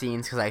post-credit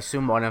scenes because I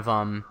assume one of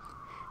them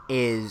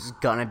is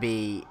gonna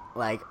be,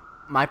 like,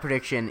 my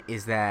prediction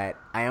is that,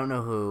 I don't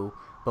know who,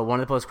 but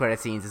one of the post-credit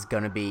scenes is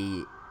gonna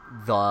be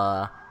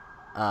the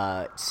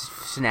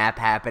snap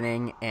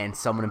happening and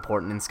someone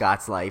important in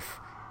Scott's life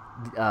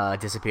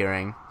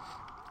disappearing.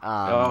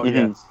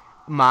 Yes.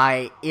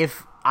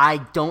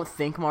 I don't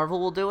think Marvel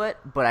will do it,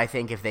 but I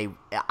think if they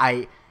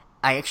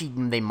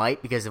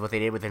might, because of what they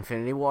did with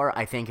Infinity War.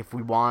 I think if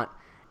we want,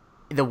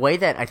 the way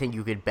that I think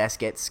you could best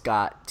get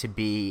Scott to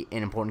be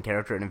an important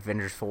character in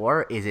Avengers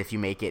 4 is if you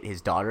make it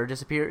his daughter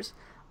disappears,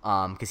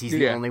 because he's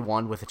the only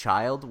one with a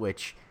child,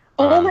 which...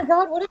 Oh my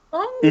god, what is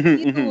wrong with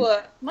you?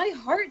 My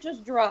heart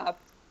just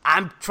dropped.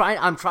 I'm trying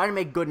to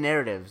make good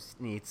narratives,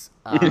 Neats.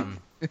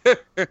 Yo,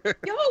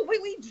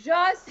 wait, we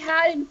just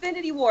had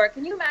Infinity War.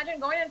 Can you imagine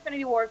going to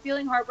Infinity War,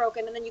 feeling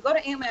heartbroken, and then you go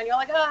to Ant-Man, you're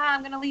like,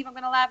 I'm gonna leave, I'm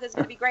gonna laugh, this is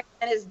gonna be great,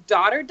 and his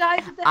daughter dies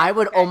at the end? I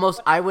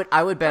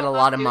would bet a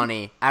lot of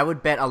money. I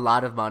would bet a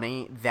lot of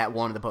money that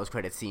one of the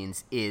post-credit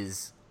scenes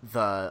is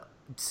the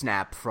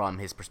snap from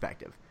his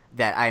perspective.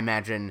 That I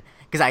imagine,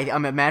 because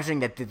I'm imagining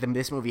that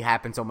this movie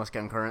happens almost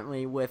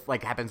concurrently with,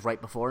 like, happens right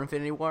before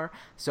Infinity War.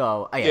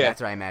 So yeah, that's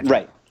what I imagine.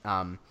 Right.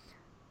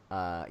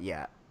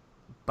 Yeah,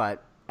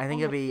 but I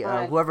think it'll be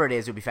whoever it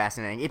is would be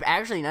fascinating. If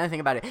actually, another thing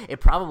about it, it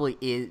probably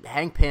is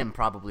Hank Pym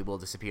probably will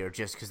disappear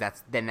just because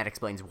that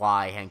explains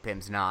why Hank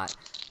Pym's not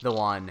the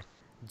one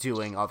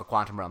doing all the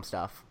Quantum Realm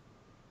stuff.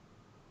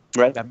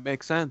 Right. That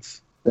makes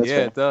sense. That's yeah,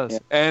 fair. it does. Yeah.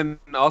 And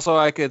also,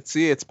 I could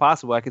see it's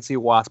possible. I could see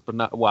Wasp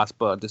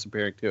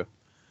disappearing too.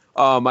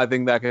 I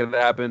think that could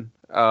happen.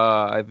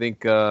 I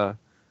think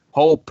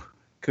Hope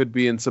could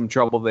be in some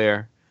trouble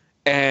there.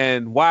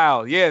 And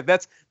wow, yeah,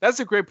 that's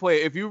a great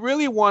play. If you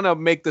really want to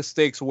make the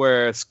stakes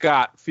where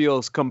Scott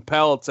feels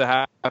compelled to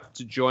have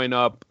to join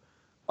up,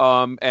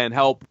 and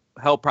help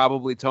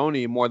probably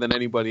Tony more than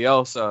anybody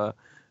else,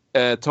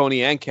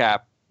 Tony and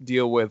Cap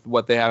deal with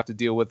what they have to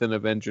deal with in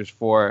Avengers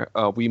 4,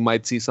 we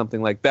might see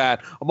something like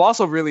that. I'm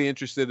also really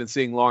interested in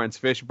seeing Lawrence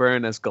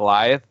Fishburne as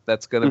Goliath.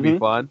 That's going to be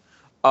fun.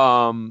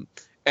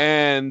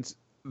 And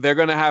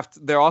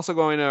they're also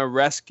going to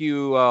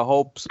rescue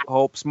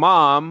Hope's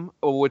mom,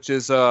 which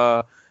is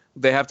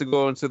they have to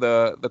go into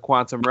the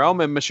quantum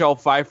realm, and Michelle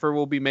Pfeiffer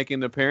will be making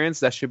an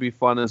appearance. That should be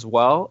fun as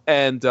well.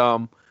 And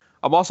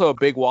I'm also a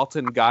big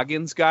Walton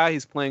Goggins guy.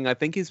 I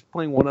think he's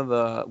playing one of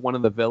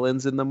the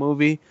villains in the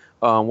movie.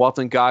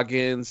 Walton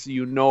Goggins,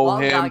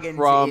 Walton him Goggins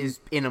from is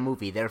in a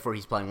movie, therefore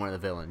he's playing one of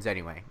the villains.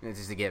 Anyway, it's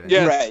just a given.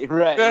 Yes.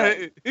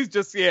 Right. He's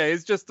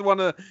just one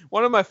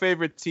of my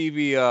favorite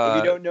TV. If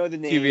you don't know the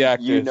name, TV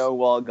actors. you know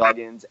Walt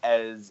Goggins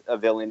as a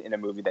villain in a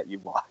movie that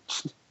you've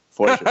watched.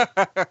 For sure.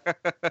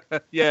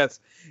 Yes.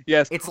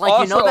 It's like,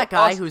 Also- that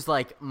guy who's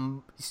like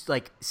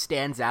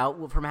stands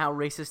out from how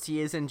racist he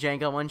is in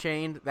Django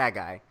Unchained? That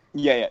guy.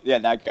 Yeah,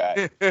 that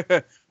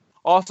guy.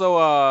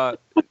 Also,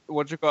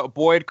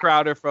 Boyd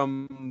Crowder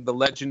from the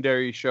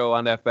legendary show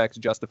on FX,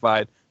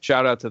 Justified.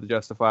 Shout out to the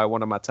Justified,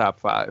 one of my top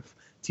 5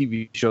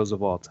 TV shows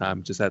of all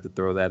time. Just had to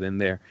throw that in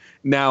there.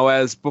 Now,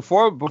 as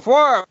before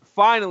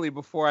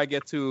I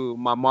get to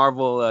my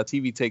Marvel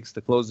TV takes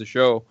to close the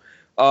show,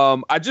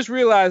 I just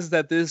realized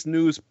that this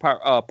news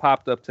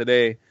popped up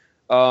today.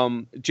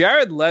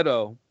 Jared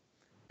Leto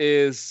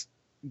is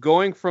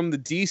going from the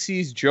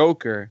DC's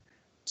Joker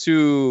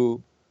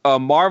to a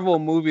Marvel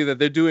movie that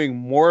they're doing,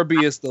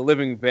 Morbius the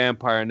Living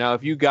Vampire. Now,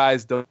 if you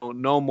guys don't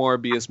know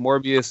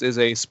Morbius is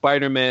a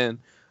Spider-Man,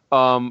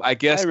 I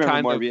guess I remember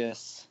kind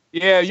Morbius. of.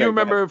 Yeah, you Sorry,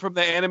 remember from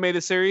the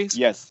animated series?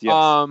 Yes.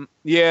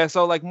 Yeah,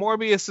 so like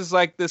Morbius is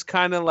like this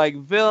kind of like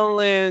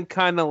villain,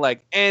 kind of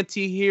like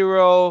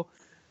anti-hero.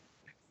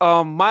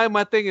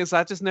 My thing is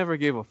I just never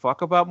gave a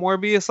fuck about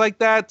Morbius like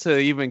that to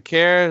even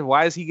care.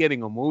 Why is he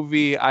getting a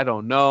movie? I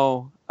don't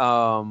know.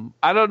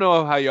 I don't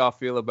know how y'all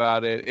feel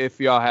about it.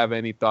 If y'all have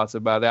any thoughts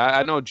about it,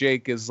 I know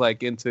Jake is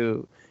like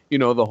into,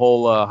 the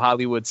whole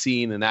Hollywood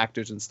scene and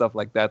actors and stuff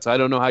like that. So I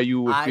don't know how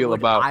you would feel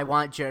about. I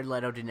want Jared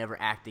Leto to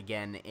never act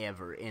again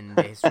ever in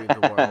the history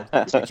of the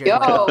world.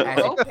 Jared Leto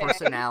as a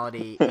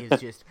personality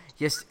is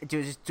just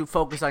to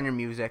focus on your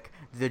music.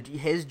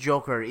 His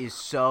Joker is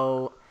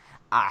so.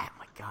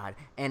 My God,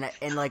 and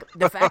like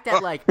the fact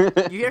that like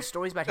you hear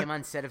stories about him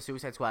on set of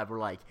Suicide Squad where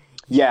like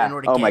in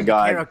order to get the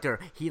character,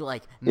 he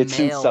like it's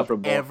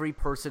mailed every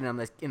person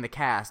in the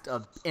cast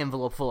an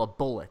envelope full of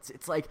bullets.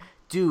 It's like,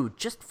 dude,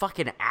 just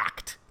fucking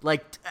act.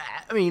 Like,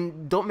 I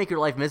mean, don't make your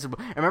life miserable.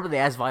 I remember they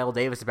asked Viola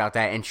Davis about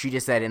that, and she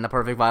just said, in the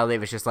perfect Viola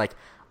Davis, just like,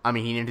 I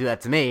mean, he didn't do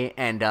that to me,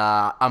 and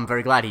I'm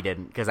very glad he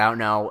didn't, because I don't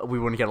know, we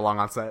wouldn't get along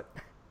on set.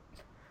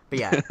 But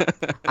yeah,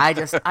 I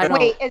don't...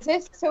 Wait,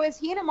 is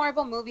he in a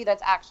Marvel movie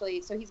that's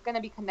actually, so he's going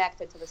to be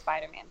connected to the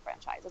Spider-Man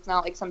franchise? It's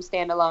not like some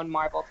standalone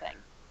Marvel thing.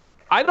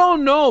 I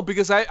don't know,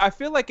 because I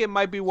feel like it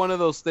might be one of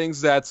those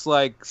things that's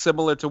like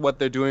similar to what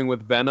they're doing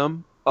with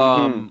Venom.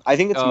 I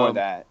think it's more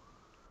that.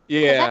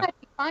 Yeah. I'd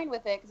be fine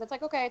with it, because it's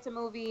like, okay, it's a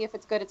movie. If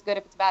it's good, it's good.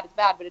 If it's bad, it's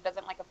bad. But it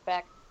doesn't like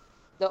affect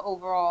the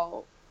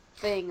overall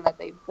thing that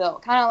they've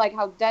built. Kind of like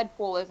how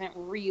Deadpool isn't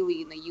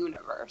really in the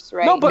universe,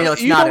 right? No, but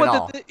it's not at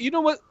all. You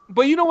know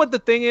what the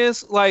thing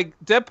is? Like,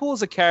 Deadpool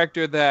is a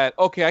character that,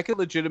 okay, I could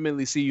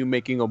legitimately see you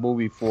making a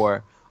movie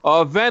for.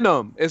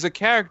 Venom is a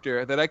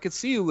character that I could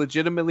see you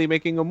legitimately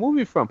making a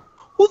movie from.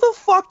 Who the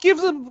fuck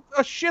gives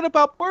a shit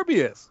about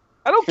Morbius?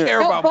 I don't care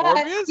about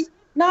Morbius.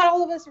 Not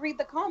all of us read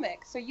the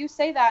comics, so you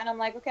say that, and I'm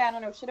like, okay, I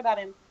don't know shit about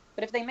him.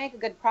 But if they make a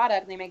good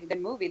product, and they make a good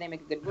movie, they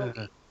make a good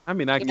movie. I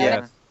mean, I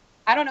guess.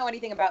 I don't know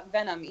anything about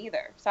Venom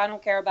either, so I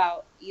don't care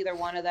about either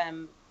one of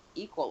them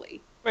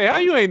equally. Wait, how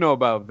you ain't know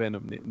about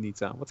Venom,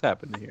 Nissan? What's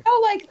happening here?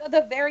 Oh, like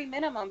the very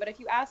minimum. But if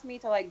you ask me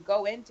to like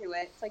go into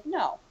it, it's like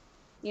no.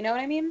 You know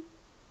what I mean?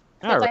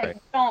 So All it's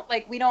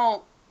right. we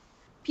don't.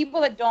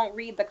 People that don't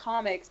read the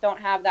comics don't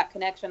have that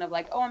connection of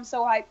like, oh, I'm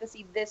so hyped to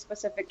see this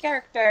specific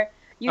character.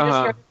 You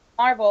just hear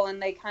Marvel,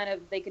 and they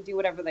could do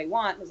whatever they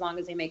want as long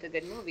as they make a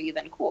good movie.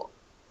 Then cool,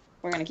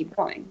 we're gonna keep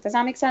going. Does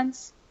that make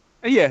sense?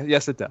 Yeah,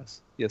 yes it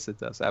does. Yes it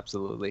does,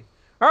 absolutely.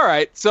 All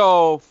right,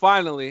 so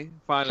finally.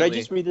 Should I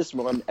just read this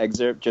one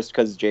excerpt just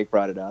because Jake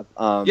brought it up?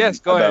 Yes,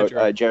 go ahead.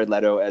 About Jared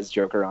Leto as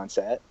Joker on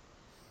set.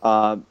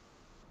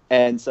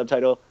 And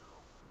subtitle: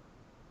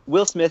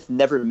 Will Smith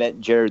never met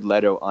Jared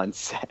Leto on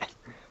set.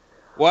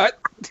 What?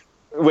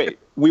 Wait,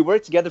 we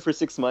worked together for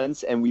 6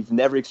 months and we've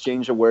never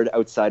exchanged a word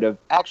outside of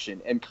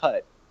action and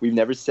cut. We've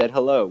never said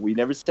hello. We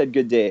never said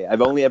good day.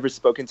 I've only ever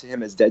spoken to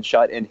him as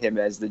Deadshot and him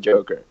as the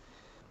Joker.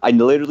 I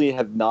literally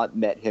have not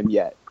met him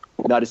yet.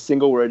 Not a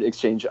single word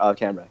exchanged off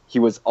camera. He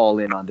was all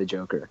in on the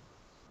Joker.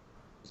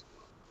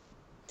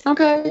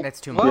 Okay. That's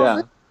too much.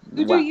 Yeah.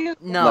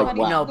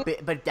 No,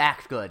 but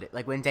act good.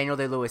 Like when Daniel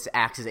Day-Lewis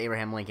acts as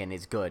Abraham Lincoln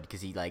is good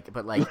because he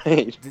but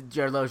right.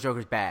 Jared Leto's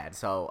Joker's bad.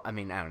 So I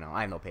mean, I don't know.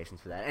 I have no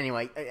patience for that.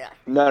 Anyway.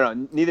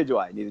 No, neither do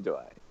I.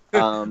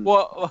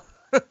 Well,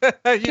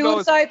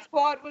 Suicide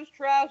Squad was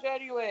trash,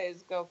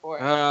 anyways. Go for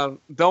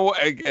it. Don't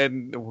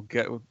again. We'll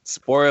get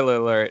spoiler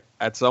alert.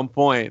 At some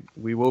point,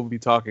 we will be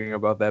talking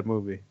about that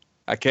movie.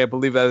 I can't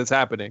believe that it's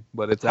happening,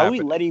 but it's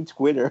happening. How are we letting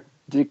Twitter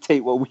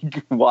dictate what we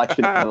can watch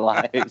in our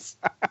lives?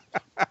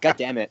 God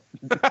damn it.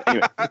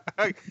 Anyway.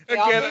 We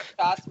all make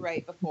shots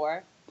right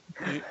before.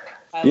 Yeah,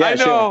 I know.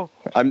 Sure.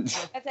 I'm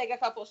I take a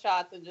couple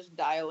shots and just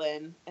dial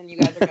in, and you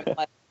guys are going to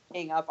like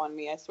hang up on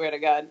me, I swear to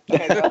God.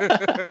 Okay,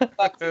 go.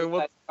 Fuck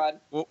Suicide Squad.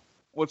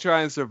 We'll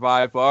try and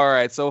survive. All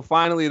right, so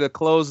finally to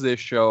close this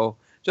show,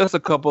 just a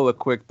couple of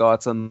quick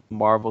thoughts on the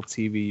Marvel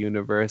TV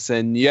universe.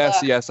 And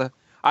yes,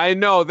 I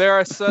know there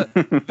are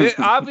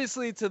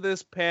obviously to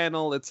this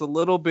panel, it's a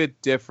little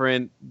bit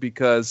different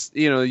because,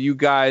 you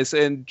guys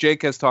and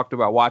Jake has talked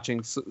about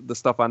watching the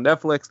stuff on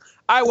Netflix.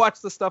 I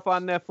watch the stuff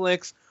on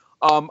Netflix.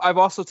 I've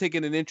also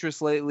taken an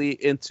interest lately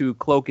into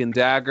Cloak and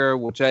Dagger,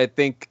 which I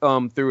think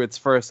through its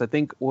first,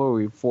 what were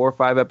we, 4 or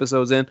 5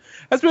 episodes in,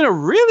 has been a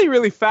really,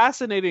 really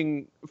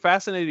fascinating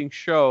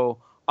show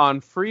on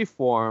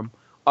Freeform.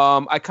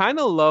 I kind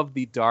of love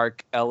the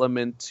dark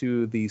element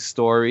to the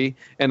story,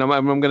 and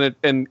I'm gonna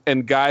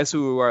and guys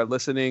who are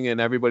listening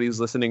and everybody who's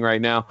listening right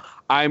now,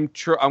 I'm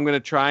gonna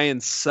try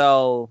and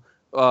sell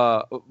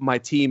my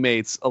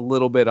teammates a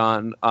little bit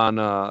on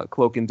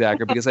Cloak and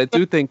Dagger, because I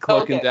do think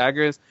Cloak and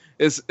Dagger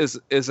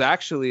is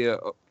actually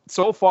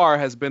so far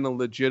has been a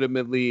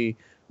legitimately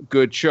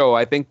good show.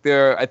 I think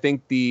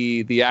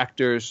the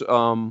actors,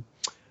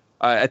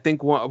 I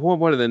think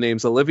one of the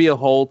names, Olivia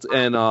Holt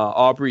and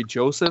Aubrey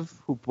Joseph,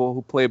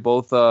 who play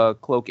both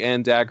Cloak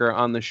and Dagger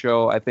on the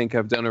show, I think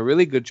have done a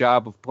really good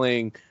job of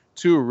playing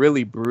two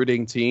really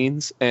brooding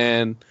teens.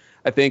 And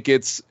I think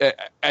it's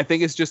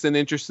just an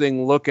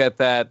interesting look at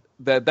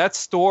that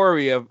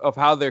story of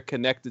how they're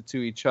connected to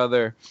each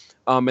other,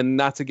 and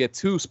not to get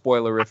too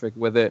spoilerific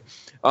with it.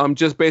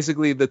 Just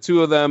basically the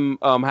two of them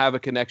have a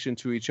connection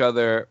to each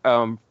other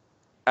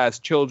as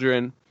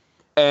children,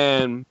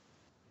 and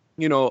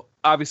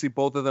obviously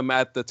both of them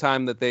at the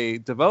time that they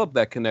developed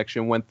that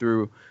connection went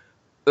through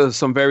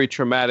some very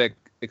traumatic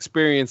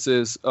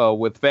experiences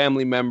with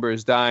family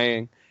members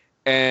dying,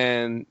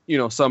 and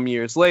some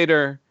years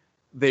later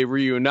they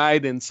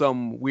reunite in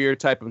some weird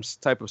type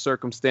of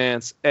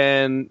circumstance,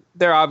 and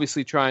they're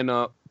obviously trying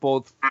to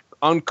both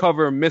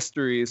uncover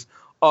mysteries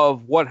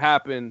of what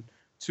happened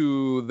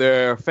to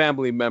their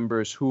family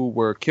members who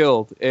were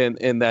killed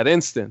in that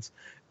instance.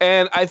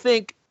 And I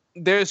think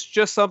there's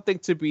just something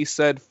to be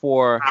said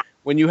for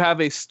when you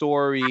have a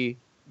story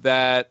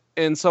that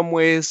in some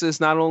ways is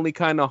not only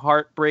kind of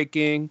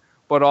heartbreaking,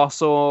 but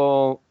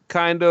also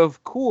kind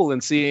of cool,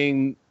 and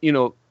seeing,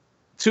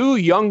 two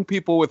young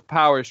people with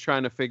powers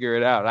trying to figure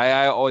it out.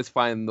 I always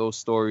find those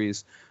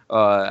stories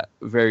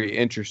very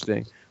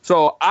interesting.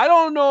 So I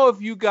don't know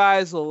if you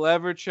guys will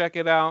ever check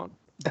it out,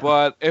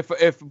 but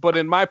but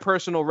in my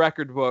personal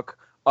record book,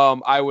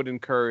 I would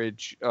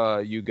encourage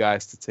you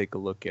guys to take a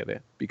look at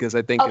it, because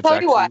I think I'll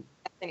tell you what,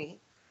 Anthony.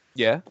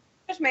 Yeah.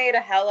 Just made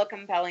a hella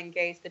compelling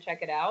case to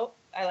check it out.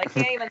 I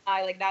can't even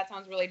lie. That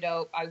sounds really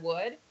dope. I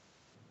would,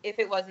 if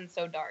it wasn't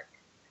so dark.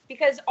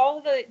 Because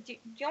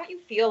don't you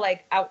feel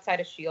like outside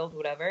of S.H.I.E.L.D.,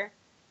 whatever,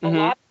 a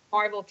lot of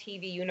Marvel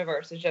TV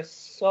universe is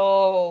just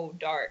so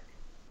dark.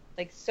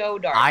 So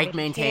dark. I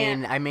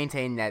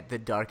maintain that the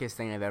darkest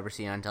thing I've ever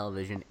seen on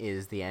television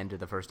is the end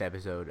of the first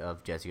episode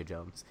of Jessica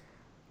Jones.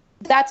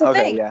 That's a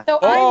thing. Yeah. So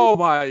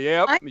I'm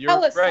you're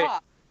right.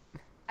 soft.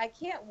 I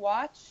can't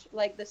watch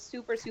the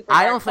super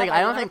I don't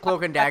think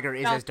Cloak and Dagger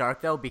is as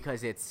dark though,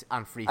 because it's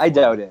on Freeform. I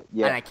doubt it.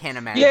 Yeah. And I can't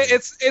imagine. Yeah,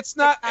 it's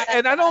not,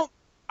 and I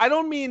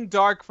don't mean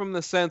dark from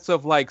the sense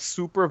of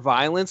super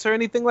violence or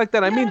anything like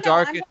that. I mean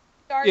dark. I'm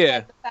dark, yeah.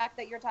 The fact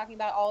that you're talking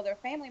about all their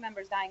family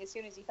members dying. As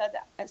soon as you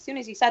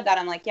said that,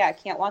 I'm like, yeah, I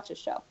can't watch this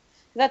show.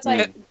 That's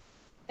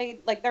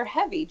they're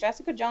heavy.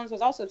 Jessica Jones was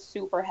also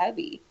super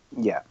heavy.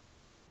 Yeah.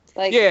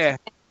 Yeah.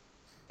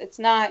 It's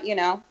not,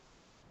 Yeah,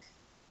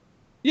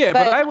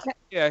 but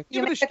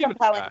give it a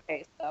shot.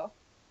 Case, though.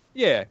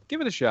 Yeah, give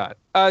it a shot.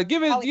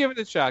 Give it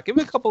a shot. Give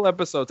it a couple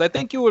episodes. I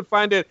think you would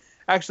find it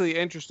actually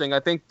interesting.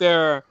 I think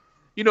there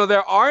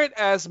aren't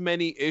as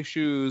many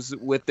issues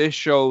with this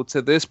show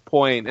to this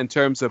point in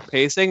terms of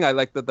pacing. I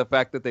like the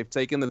fact that they've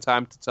taken the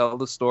time to tell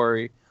the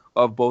story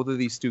of both of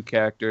these two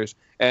characters,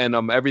 and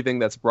everything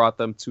that's brought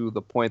them to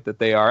the point that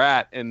they are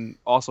at, and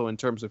also in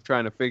terms of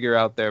trying to figure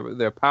out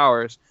their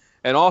powers.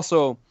 And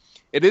also,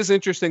 it is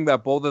interesting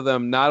that both of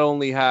them not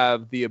only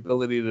have the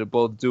ability to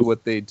both do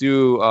what they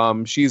do.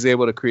 She's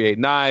able to create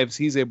knives.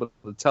 He's able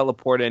to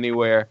teleport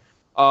anywhere.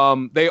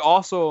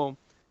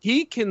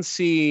 He can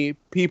see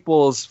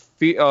people's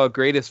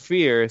greatest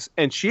fears,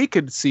 and she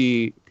could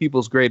see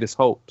people's greatest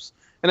hopes.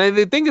 And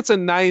I think it's a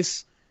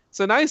nice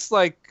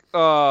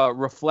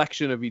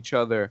reflection of each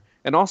other,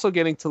 and also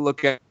getting to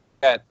look at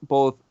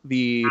both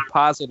the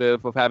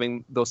positive of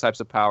having those types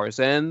of powers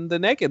and the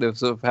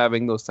negatives of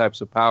having those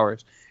types of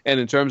powers. And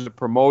in terms of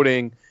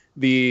promoting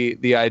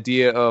the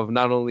idea of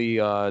not only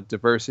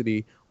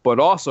diversity, but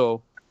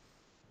also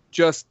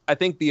just, I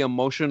think, the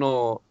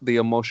emotional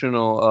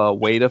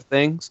weight of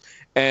things.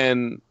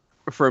 And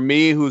for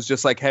me, who's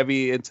just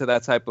heavy into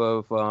that type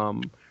of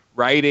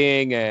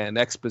writing and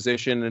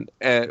exposition,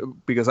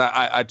 and because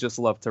I just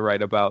love to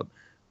write about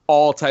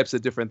all types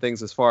of different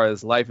things as far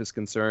as life is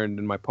concerned,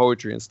 in my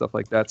poetry and stuff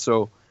like that.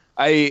 So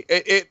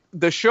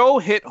the show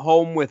hit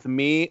home with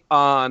me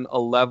on a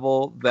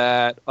level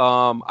that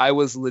I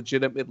was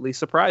legitimately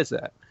surprised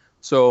at.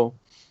 So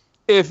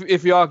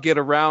if y'all get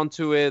around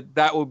to it,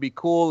 that would be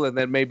cool, and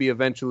then maybe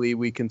eventually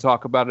we can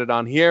talk about it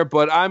on here.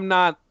 But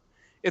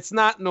it's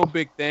not no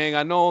big thing.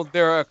 I know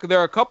there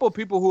are a couple of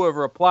people who have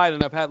replied,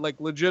 and I've had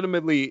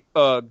legitimately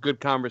good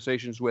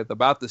conversations with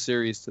about the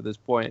series to this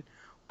point.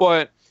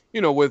 But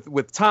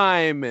with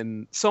time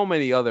and so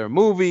many other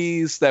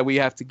movies that we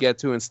have to get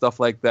to and stuff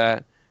like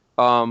that,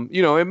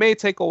 it may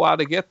take a while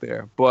to get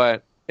there.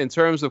 But in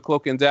terms of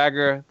Cloak and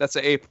Dagger, that's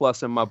an A+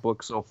 in my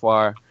book so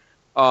far.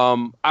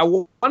 I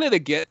wanted to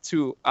get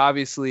to,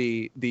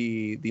 obviously,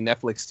 the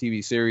Netflix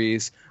TV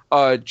series.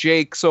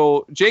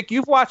 Jake,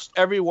 you've watched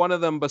every one of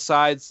them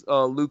besides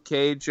Luke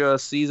Cage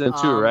season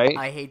 2, right?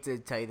 I hate to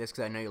tell you this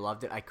because I know you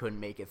loved it. I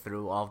couldn't make it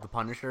through all of The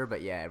Punisher,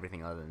 but yeah,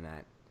 everything other than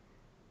that.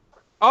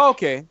 Oh,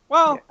 okay.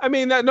 Well, Yeah. I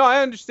mean, no,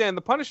 I understand.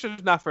 The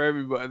Punisher's not for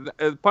everybody.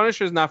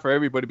 Punisher's not for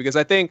everybody because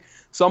I think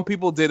some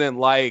people didn't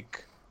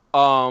like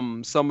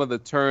some of the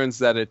turns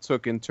that it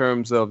took in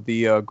terms of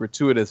the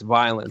gratuitous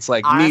violence.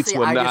 Like Honestly, Neats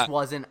would I not.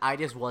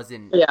 just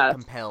wasn't Yeah.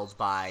 compelled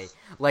by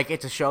like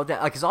it's a show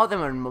that like because all of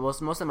them are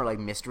most of them are like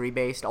mystery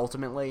based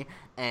ultimately,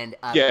 and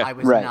Yeah. I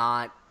was Right.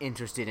 not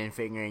interested in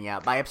figuring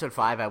out by episode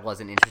 5. I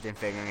wasn't interested in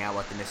figuring out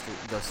what the mystery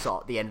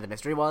the end of the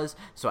mystery was,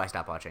 so I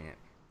stopped watching it.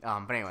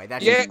 But anyway,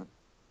 that's Yeah.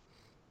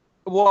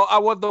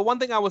 Well, the one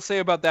thing I would say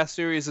about that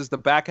series is the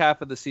back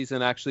half of the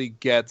season actually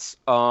gets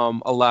a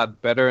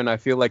lot better, and I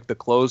feel like the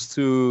close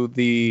to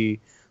the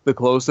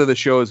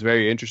show is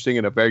very interesting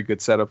and a very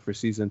good setup for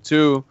season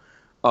 2.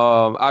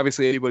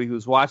 Obviously, anybody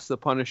who's watched The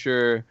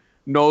Punisher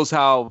knows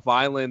how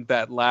violent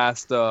that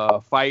last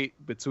fight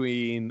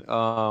between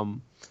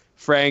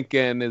Frank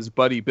and his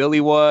buddy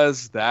Billy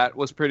was. That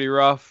was pretty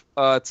rough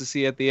to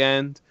see at the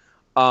end.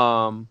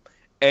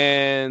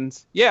 And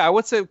yeah, I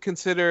would say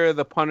consider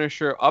The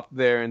Punisher up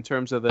there in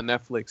terms of the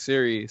Netflix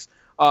series.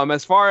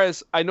 As far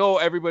as I know,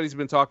 everybody's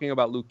been talking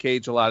about Luke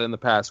Cage a lot in the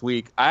past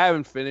week. I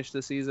haven't finished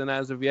the season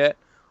as of yet.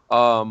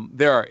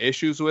 There are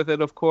issues with it,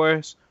 of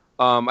course.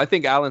 I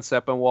think Alan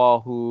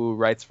Sepinwall, who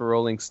writes for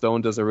Rolling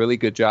Stone, does a really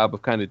good job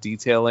of kind of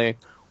detailing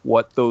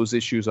what those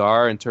issues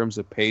are in terms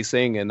of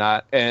pacing and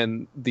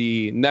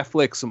the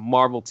Netflix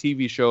Marvel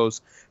TV shows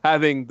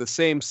having the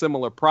same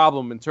similar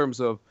problem in terms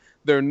of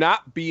there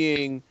not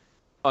being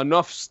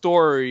enough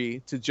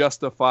story to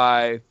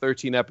justify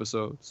 13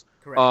 episodes.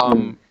 correct.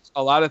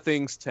 A lot of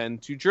things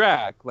tend to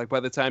drag. Like by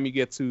the time you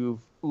get to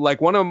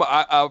like one of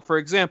them, for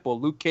example,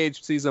 Luke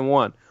Cage season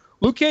 1.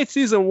 Luke Cage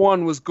season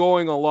 1 was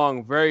going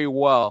along very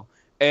well,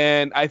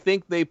 and I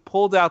think they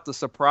pulled out the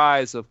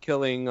surprise of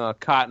killing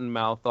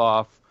Cottonmouth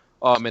off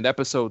in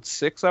episode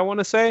 6, I want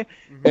to say.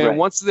 And Right.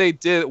 once they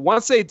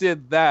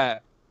did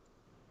that,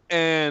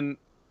 and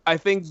I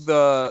think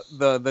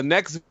the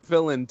next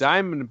villain,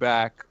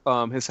 Diamondback,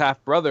 his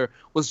half brother,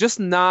 was just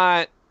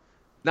not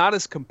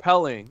as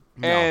compelling.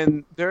 No.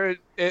 And And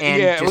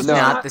it was just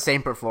not not the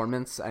same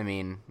performance. I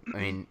mean,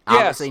 Yes,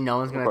 obviously no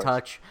one's gonna course.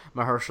 touch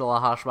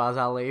Mahershala Hashbaz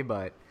Ali,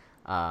 but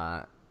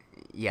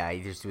yeah,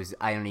 it just was.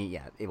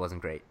 It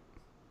wasn't great.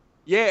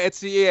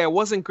 it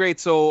wasn't great.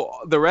 So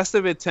the rest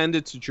of it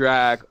tended to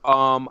drag.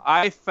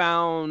 I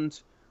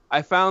found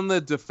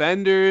the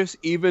Defenders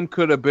even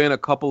could have been a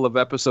couple of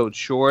episodes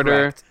shorter.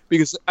 Correct.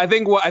 Because I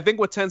think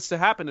what tends to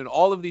happen in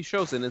all of these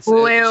shows, and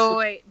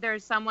Wait.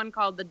 There's someone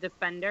called the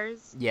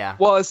Defenders. Yeah.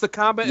 well, it's a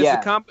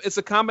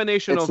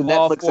combination It's of the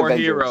all Netflix 4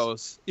 Avengers.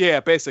 heroes. Yeah,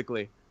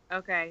 basically.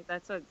 Okay,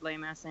 that's a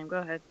lame ass name. Go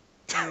ahead.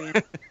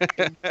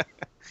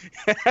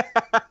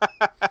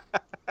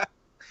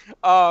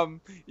 I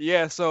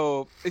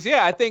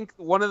think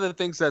one of the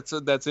things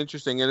that's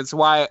interesting, and it's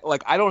why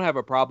like I don't have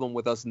a problem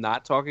with us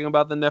not talking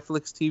about the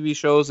Netflix TV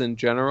shows in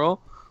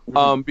general,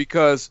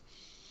 because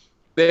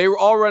they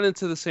all run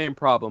into the same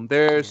problem.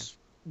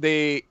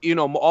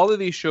 All of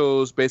these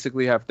shows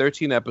basically have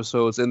 13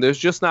 episodes, and there's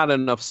just not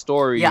enough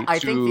story. Yeah, I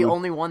think the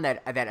only one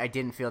that I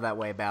didn't feel that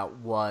way about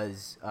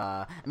was,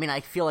 I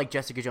feel like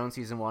Jessica Jones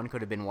season 1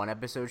 could have been 1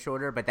 episode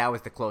shorter, but that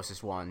was the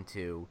closest one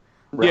to.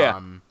 Yeah.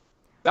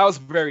 That was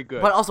very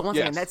good. But also, once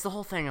Yes. again, that's the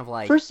whole thing of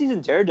like. First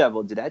season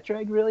Daredevil, did that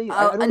drag really?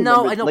 I don't No,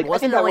 remember. I know. Like, I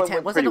Wasn't think it only that 10?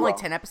 went Wasn't pretty it only well.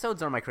 10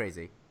 episodes, or am I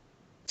crazy?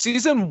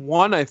 Season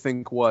 1, I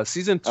think, was.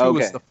 Season 2 is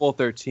Okay. the full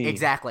 13.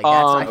 Exactly.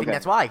 I think Okay.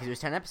 that's why, because it was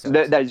 10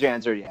 episodes. That is your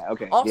answer, yeah.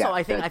 Okay. Also, yeah,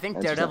 I think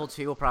that's Daredevil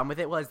 2. A problem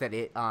with it was that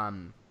it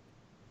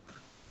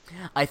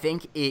I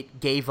think it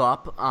gave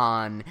up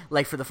on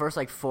like for the first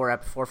like 4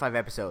 or 5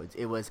 episodes.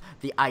 It was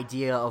the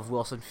idea of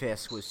Wilson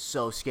Fisk was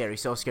so scary,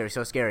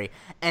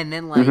 and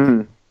then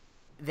like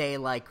they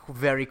like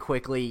very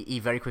quickly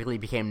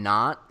became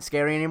not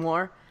scary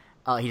anymore.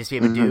 He just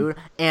became a dude,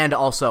 and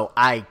also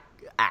I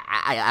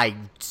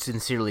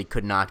sincerely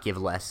could not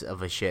give less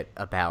of a shit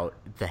about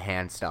the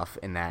hand stuff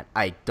in that.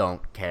 I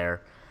don't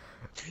care.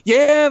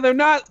 Yeah, they're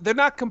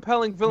not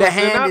compelling villains. The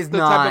Hand they're not is the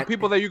type not- of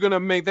people that you're gonna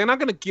make. They're not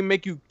gonna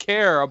make you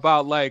care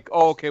about like,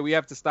 oh, okay, we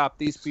have to stop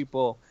these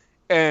people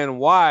and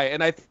why.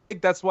 And I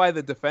think that's why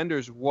the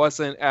Defenders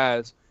wasn't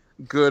as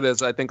good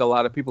as I think a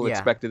lot of people Yeah.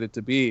 expected it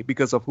to be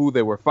because of who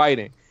they were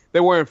fighting. They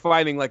weren't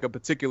fighting like a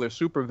particular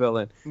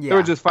supervillain. They Yeah.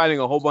 were just fighting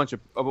a whole bunch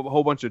of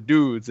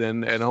dudes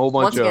and a whole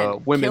bunch Once again,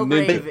 of women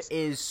Kilgrave ninjas.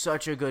 is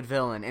such a good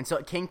villain, and so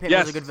Kingpin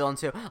Yes. was a good villain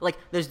too. Like,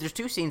 there's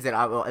 2 scenes that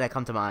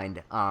come to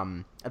mind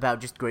about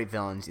just great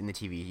villains in the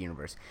TV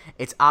universe.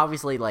 It's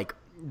obviously like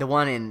the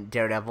one in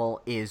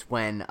Daredevil is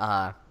when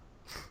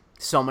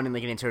someone in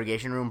like an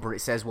interrogation room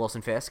says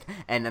Wilson Fisk,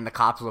 and then the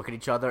cops look at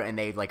each other and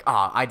they like,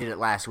 I did it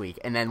last week,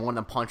 and then one of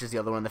them punches the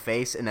other one in the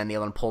face, and then the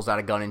other one pulls out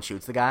a gun and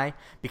shoots the guy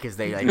because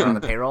they like are on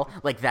the payroll.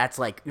 Like that's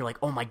like you're like,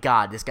 oh my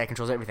god, this guy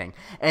controls everything.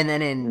 And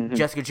then in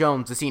Jessica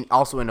Jones, the scene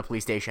also in a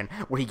police station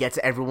where he gets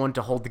everyone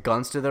to hold the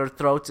guns to their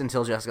throats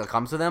until Jessica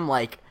comes to them,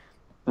 like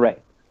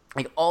Right.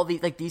 all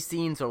these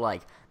scenes are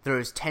like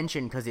there's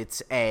tension because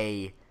it's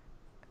a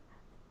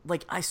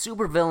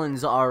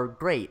supervillains are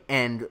great,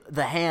 and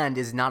the Hand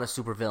is not a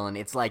supervillain.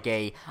 It's like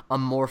a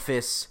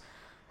amorphous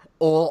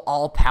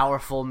all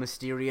powerful,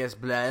 mysterious,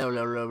 blah,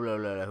 blah, blah, blah,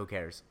 blah, who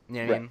cares? You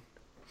know what I mean?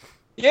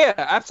 Yeah,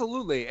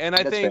 absolutely. And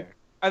That's fair.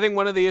 I think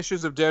one of the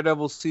issues of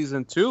Daredevil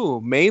season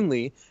 2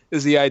 mainly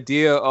is the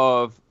idea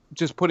of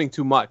just putting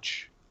too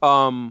much.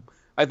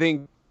 I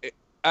think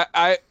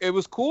it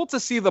was cool to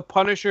see the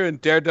Punisher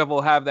and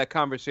Daredevil have that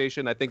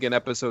conversation, I think in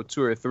episode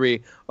 2 or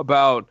 3,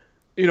 about,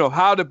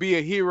 how to be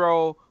a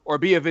hero or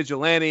be a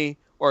vigilante,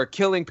 or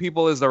killing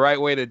people is the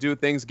right way to do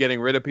things, getting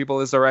rid of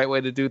people is the right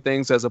way to do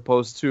things, as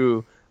opposed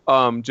to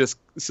just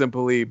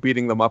simply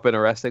beating them up and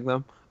arresting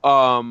them.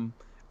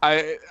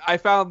 I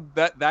found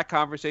that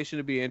conversation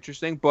to be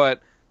interesting,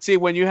 but see,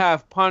 when you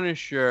have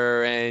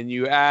Punisher and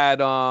you add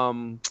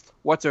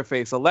what's her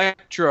face,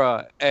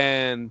 Elektra,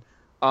 and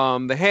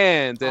the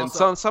Hand, and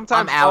Also,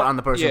 sometimes I'm out on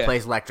the person who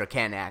plays Elektra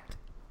can't act.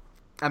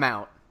 I'm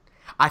out.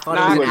 I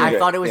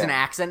thought it was an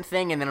accent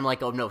thing, and then I'm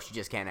like, oh no, she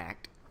just can't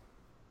act.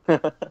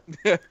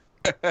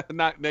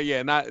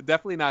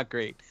 Definitely not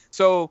great.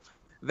 So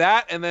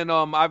that, and then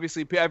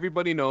obviously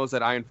everybody knows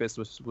that Iron Fist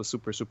was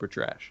super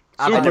trash.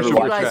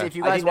 If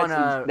you guys want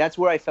to, that's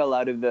where I fell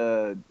out of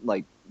the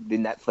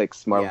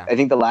Netflix Marvel. Yeah. I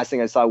think the last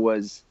thing I saw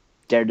was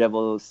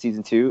Daredevil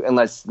season 2,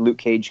 unless Luke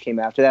Cage came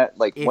after that.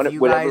 if you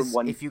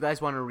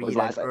guys want to read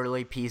an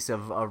early piece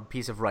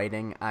of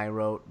writing I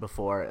wrote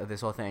before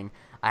this whole thing,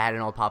 I had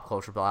an old pop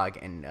culture blog,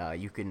 and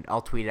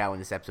I'll tweet it out when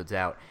this episode's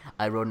out.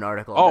 I wrote an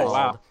article.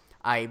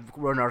 I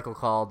wrote an article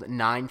called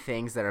 9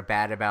 Things That Are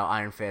Bad About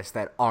Iron Fist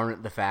That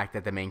Aren't the Fact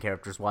That the Main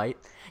Character's white.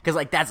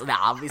 Because, that's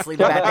obviously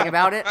the bad thing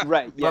about it.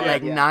 Right. Yeah,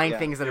 but, 9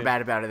 things that are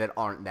bad about it that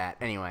aren't that.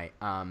 Anyway,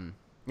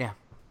 yeah.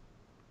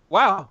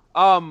 Wow.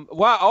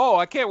 Oh,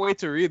 I can't wait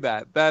to read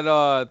that.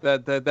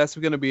 That's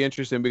going to be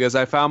interesting, because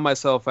I found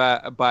myself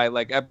by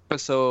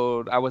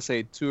episode, I would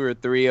say 2 or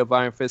 3 of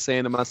Iron Fist,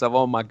 saying to myself,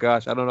 oh my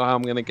gosh, I don't know how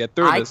I'm going to get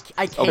through this.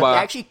 I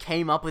actually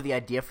came up with the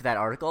idea for that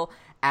article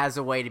as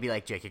a way to be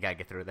like, Jake, you gotta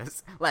get through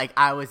this.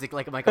 I was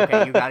like,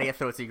 okay, you gotta get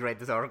through it so you can write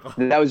this article.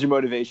 That was your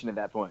motivation at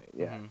that point.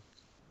 Yeah. Mm-hmm.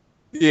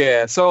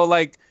 Yeah. So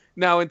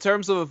now in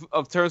terms of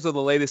the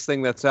latest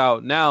thing that's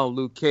out now,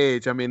 Luke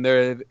Cage. I mean,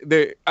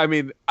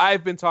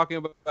 I've been talking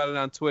about it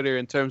on Twitter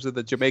in terms of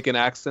the Jamaican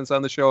accents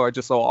on the show are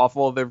just so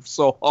awful. They're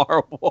so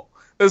horrible.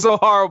 They're so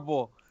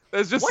horrible.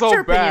 It's just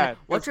bad.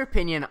 What's your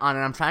opinion on it?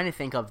 I'm trying to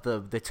think of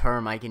the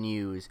term I can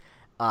use.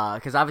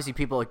 Because obviously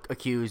people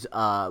accuse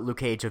Luke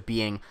Cage of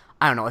being,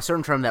 I don't know, a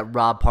certain term that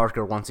Rob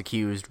Parker once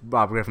accused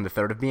Robert Griffin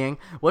III of being.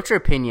 What's your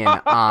opinion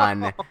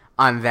on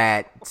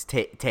that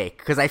take?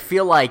 Because I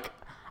feel like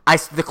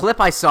the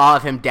clip I saw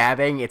of him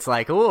dabbing, it's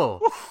like,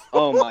 ooh.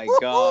 Oh my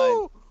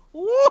god.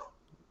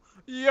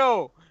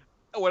 Yo,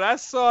 when I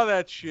saw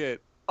that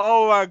shit,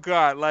 oh my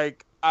god,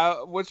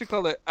 what you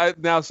call it?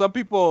 Now, some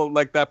people,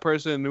 like that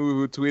person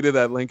who tweeted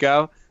that link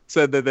out,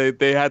 said that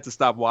they had to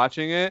stop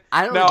watching it.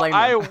 I don't blame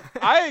them.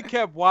 I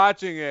kept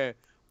watching it,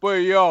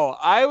 but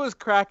I was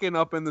cracking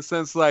up in the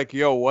sense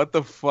what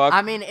the fuck?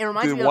 I mean, it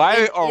reminds me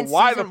why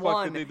the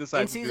fuck did they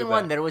decide in to do season that?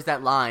 1 there was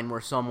that line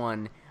where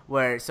someone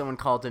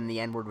called him the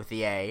N-word with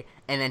the A,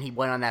 and then he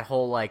went on that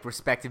whole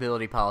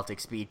respectability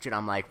politics speech, and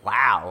I'm like,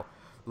 wow,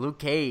 Luke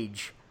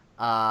Cage.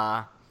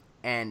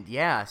 And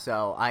yeah,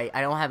 so I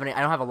don't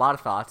have a lot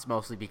of thoughts,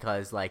 mostly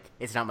because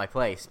it's not my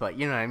place, but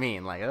you know what I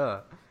mean,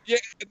 ugh. Yeah,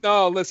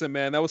 no, listen,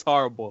 man, that was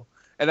horrible.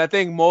 And I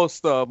think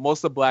most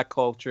of Black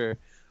culture,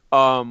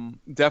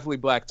 definitely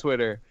Black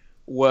Twitter,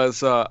 was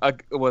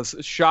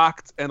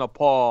shocked and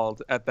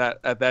appalled at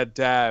that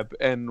dab.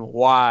 And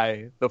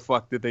why the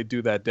fuck did they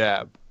do that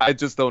dab? I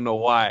just don't know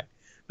why.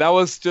 That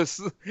was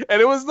just,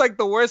 and it was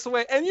the worst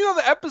way. And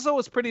the episode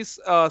was pretty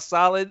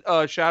solid.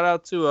 Shout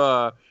out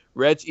to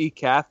Reg E.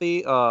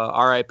 Cathy,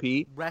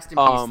 R.I.P. Rest in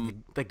peace,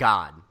 the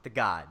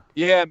god.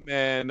 Yeah,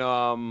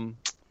 man.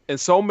 And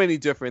so many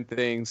different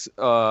things,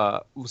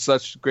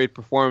 such great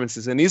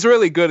performances, and he's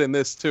really good in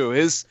this too.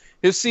 His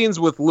scenes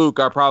with Luke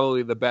are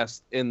probably the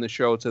best in the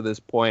show to this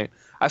point.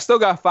 I still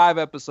got 5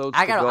 episodes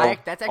to go.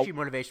 That's actually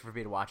motivation for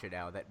me to watch it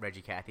now that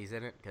Reggie Cathy's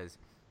in it, because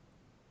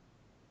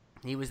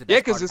he was the best. Yeah,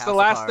 because it's the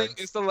last thing.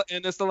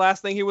 It's the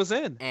last thing he was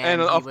in,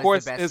 and of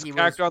course his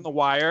character on The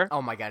Wire.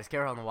 Oh my god, his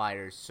character on The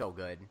Wire is so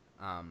good.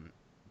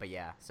 But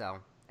yeah. So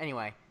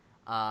anyway,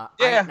 I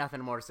Yeah. have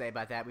nothing more to say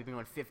about that. We've been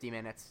going 50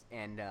 minutes,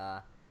 and.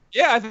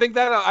 Yeah, I think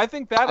that'll. I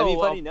mean,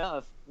 funny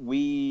enough,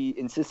 we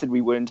insisted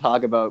we wouldn't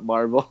talk about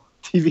Marvel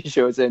TV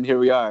shows, and here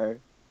we are,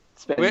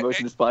 spending most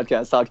of this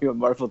podcast talking about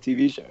Marvel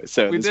TV shows.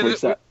 So this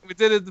works out. We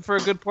did it for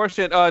a good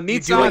portion. You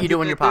do what you do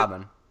when you're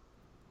popping.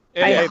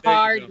 I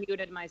hard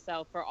muted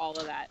myself for all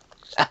of that,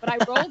 but I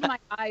rolled my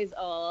eyes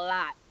a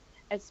lot,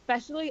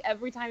 especially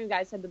every time you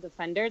guys said the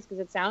Defenders, because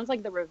it sounds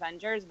like the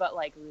Revengers, but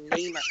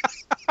lamer.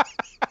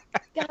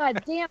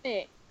 God damn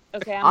it.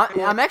 Okay,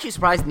 I'm actually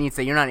surprised, Neats,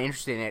 that you're not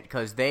interested in it,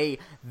 because the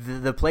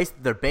place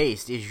that they're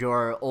based is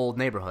your old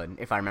neighborhood,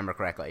 if I remember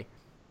correctly.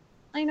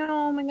 I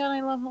know. Oh my god,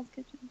 I love Hell's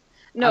Kitchen.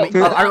 No, I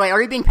mean, are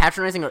you being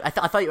patronizing? I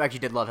thought you actually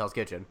did love Hell's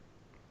Kitchen.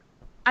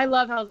 I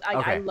love Hell's.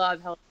 Okay. I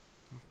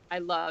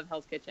love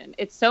Hell's Kitchen.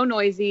 It's so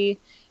noisy.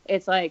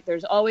 It's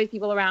there's always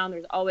people around.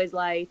 There's always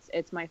lights.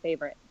 It's my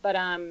favorite. But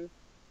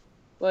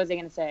what was I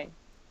gonna say?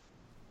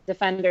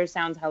 Defenders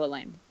sounds hella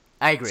lame.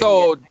 I agree.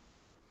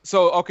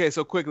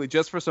 So quickly,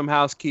 just for some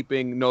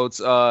housekeeping notes,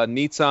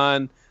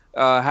 Nitsan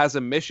has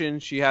a mission.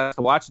 She has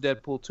to watch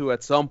Deadpool 2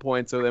 at some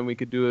point, so then we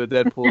could do a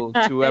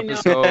Deadpool 2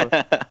 episode.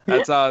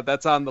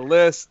 That's on the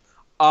list.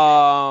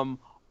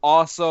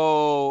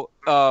 Also,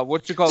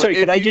 what you call Sorry, it?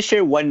 could I just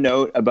share one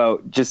note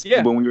about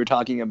when we were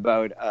talking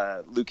about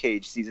Luke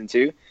Cage season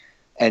 2,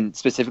 and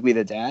specifically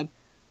the dad?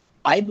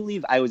 I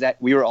believe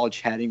we were all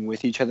chatting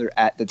with each other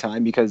at the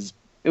time because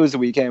it was the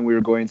weekend. We were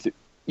going through,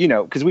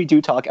 because we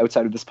do talk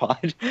outside of this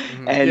pod,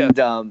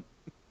 and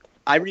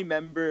I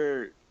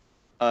remember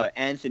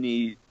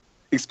Anthony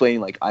explaining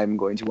like, I'm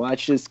going to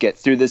watch this, get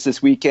through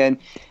this weekend,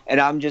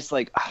 and I'm just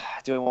like,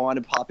 do I want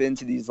to pop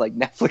into these like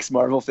Netflix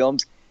Marvel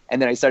films?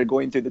 And then I started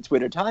going through the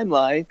Twitter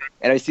timeline,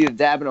 and I see the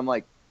dab, and I'm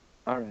like,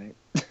 all right.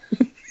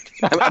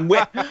 I'm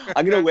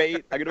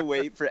gonna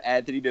wait for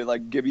Anthony to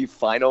like give me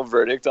final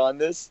verdict on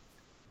this.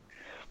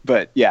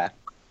 But yeah.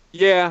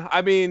 Yeah,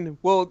 I mean,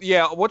 well,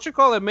 yeah. What you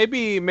call it?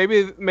 Maybe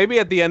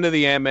at the end of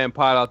the Ant-Man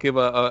pod, I'll give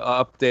a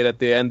update at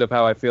the end of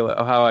how I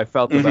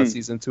felt about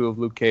season 2 of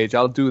Luke Cage.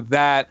 I'll do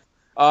that.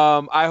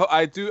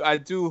 I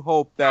do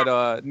hope that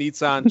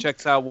Nitsan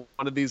checks out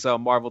one of these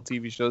Marvel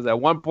TV shows at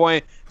one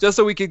point, just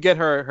so we could get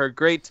her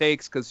great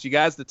takes, because she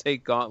has the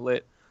take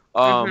gauntlet.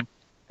 And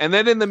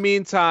then in the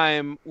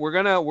meantime, we're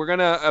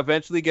gonna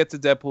eventually get to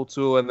Deadpool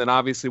 2, and then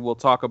obviously we'll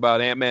talk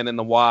about Ant-Man and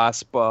the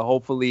Wasp.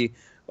 Hopefully,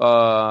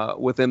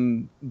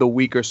 within the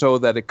week or so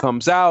that it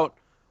comes out.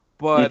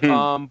 But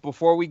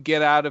before we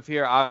get out of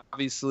here,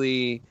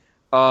 obviously,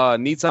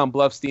 Nitsan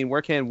Bluffstein,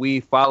 where can we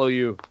follow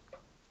you?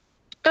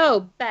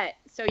 Oh, bet.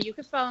 So you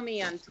can follow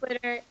me on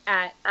Twitter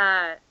at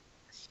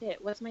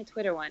what's my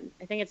Twitter one?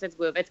 I think it says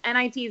Blue. It's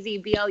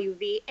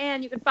NITZBLUV.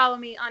 And you can follow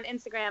me on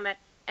Instagram at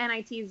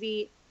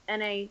NITZNATZB.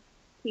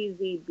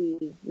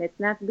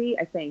 Nitznathb,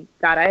 I think.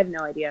 God, I have no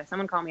idea.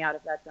 Someone call me out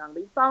if that's wrong.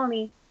 But you follow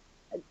me.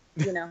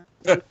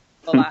 A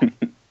lot.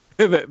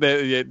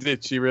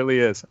 She really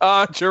is.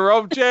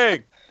 Jerome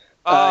Jang.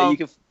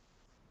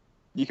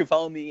 You can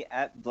follow me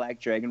at Black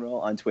Dragon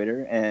Roll on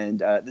Twitter, and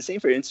the same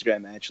for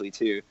Instagram actually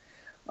too.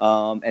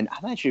 And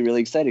I'm actually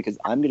really excited because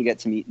I'm going to get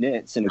to meet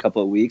Nitz in a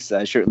couple of weeks,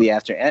 shortly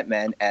after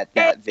Ant-Man at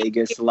that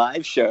Vegas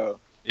live show.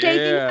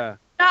 Yeah.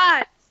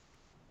 Shots.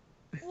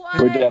 What?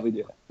 We're definitely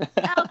doing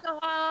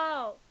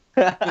Alcohol.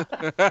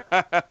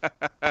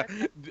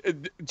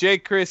 Jay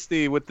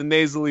Christie with the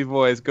nasally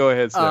voice. Go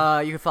ahead,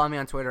 sir. You can follow me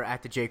on Twitter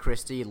at the Jay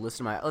Christie. Listen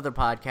to my other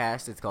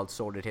podcast. It's called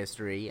Sordid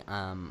History.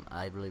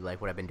 I really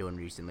like what I've been doing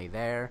recently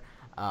there.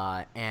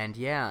 I'm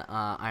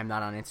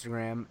not on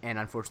Instagram, and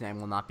unfortunately, I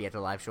will not be at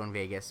the live show in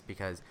Vegas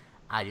because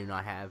I do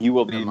not have the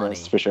money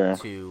missed, for sure.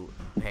 to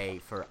pay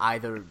for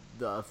either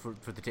the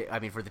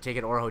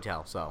ticket or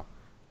hotel. So,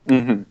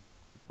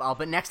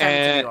 but next time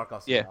it's in New York,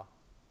 I'll see y'all.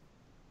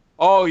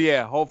 Oh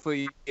yeah,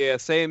 hopefully, yeah.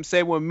 Same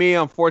with me.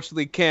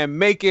 Unfortunately, can't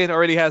make it.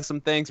 Already has some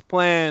things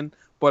planned,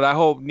 but I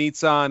hope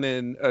Nitsan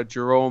and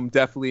Jerome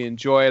definitely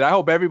enjoy it. I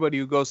hope everybody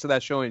who goes to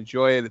that show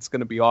enjoy it. It's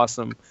going to be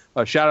awesome.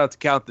 Shout out to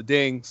Count the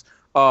Dings.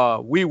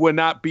 We would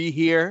not be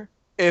here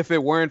if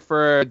it weren't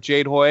for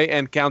Jade Hoy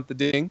and Count the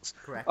Dings.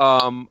 Correct.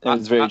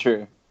 That's very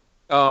true.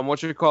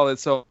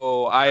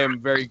 So I'm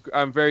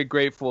very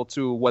grateful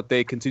to what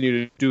they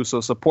continue to do.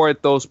 So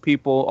support those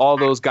people, all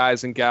those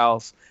guys and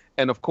gals.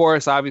 And of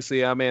course,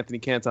 obviously, I'm Anthony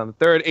Canton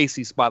III,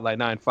 AC Spotlight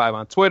 95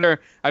 on Twitter.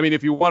 I mean,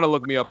 if you want to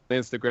look me up on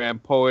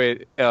Instagram,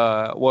 Poet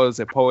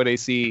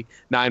AC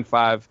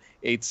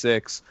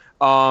 9586.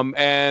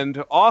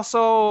 And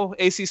also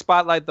AC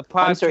Spotlight the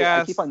podcast. I'm sorry,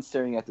 I keep on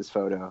staring at this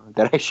photo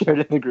that I shared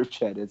in the group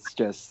chat. It's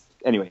just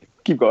anyway.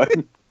 Keep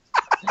going.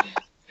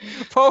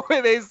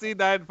 Poet AC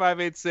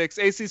 9586,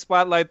 AC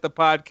Spotlight the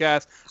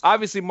podcast.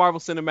 Obviously, Marvel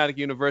Cinematic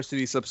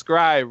University.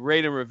 Subscribe,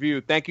 rate, and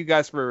review. Thank you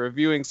guys for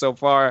reviewing so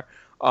far.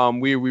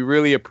 We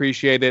really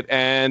appreciate it,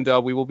 and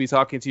we will be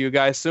talking to you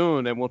guys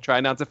soon, and we'll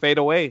try not to fade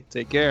away.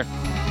 Take care.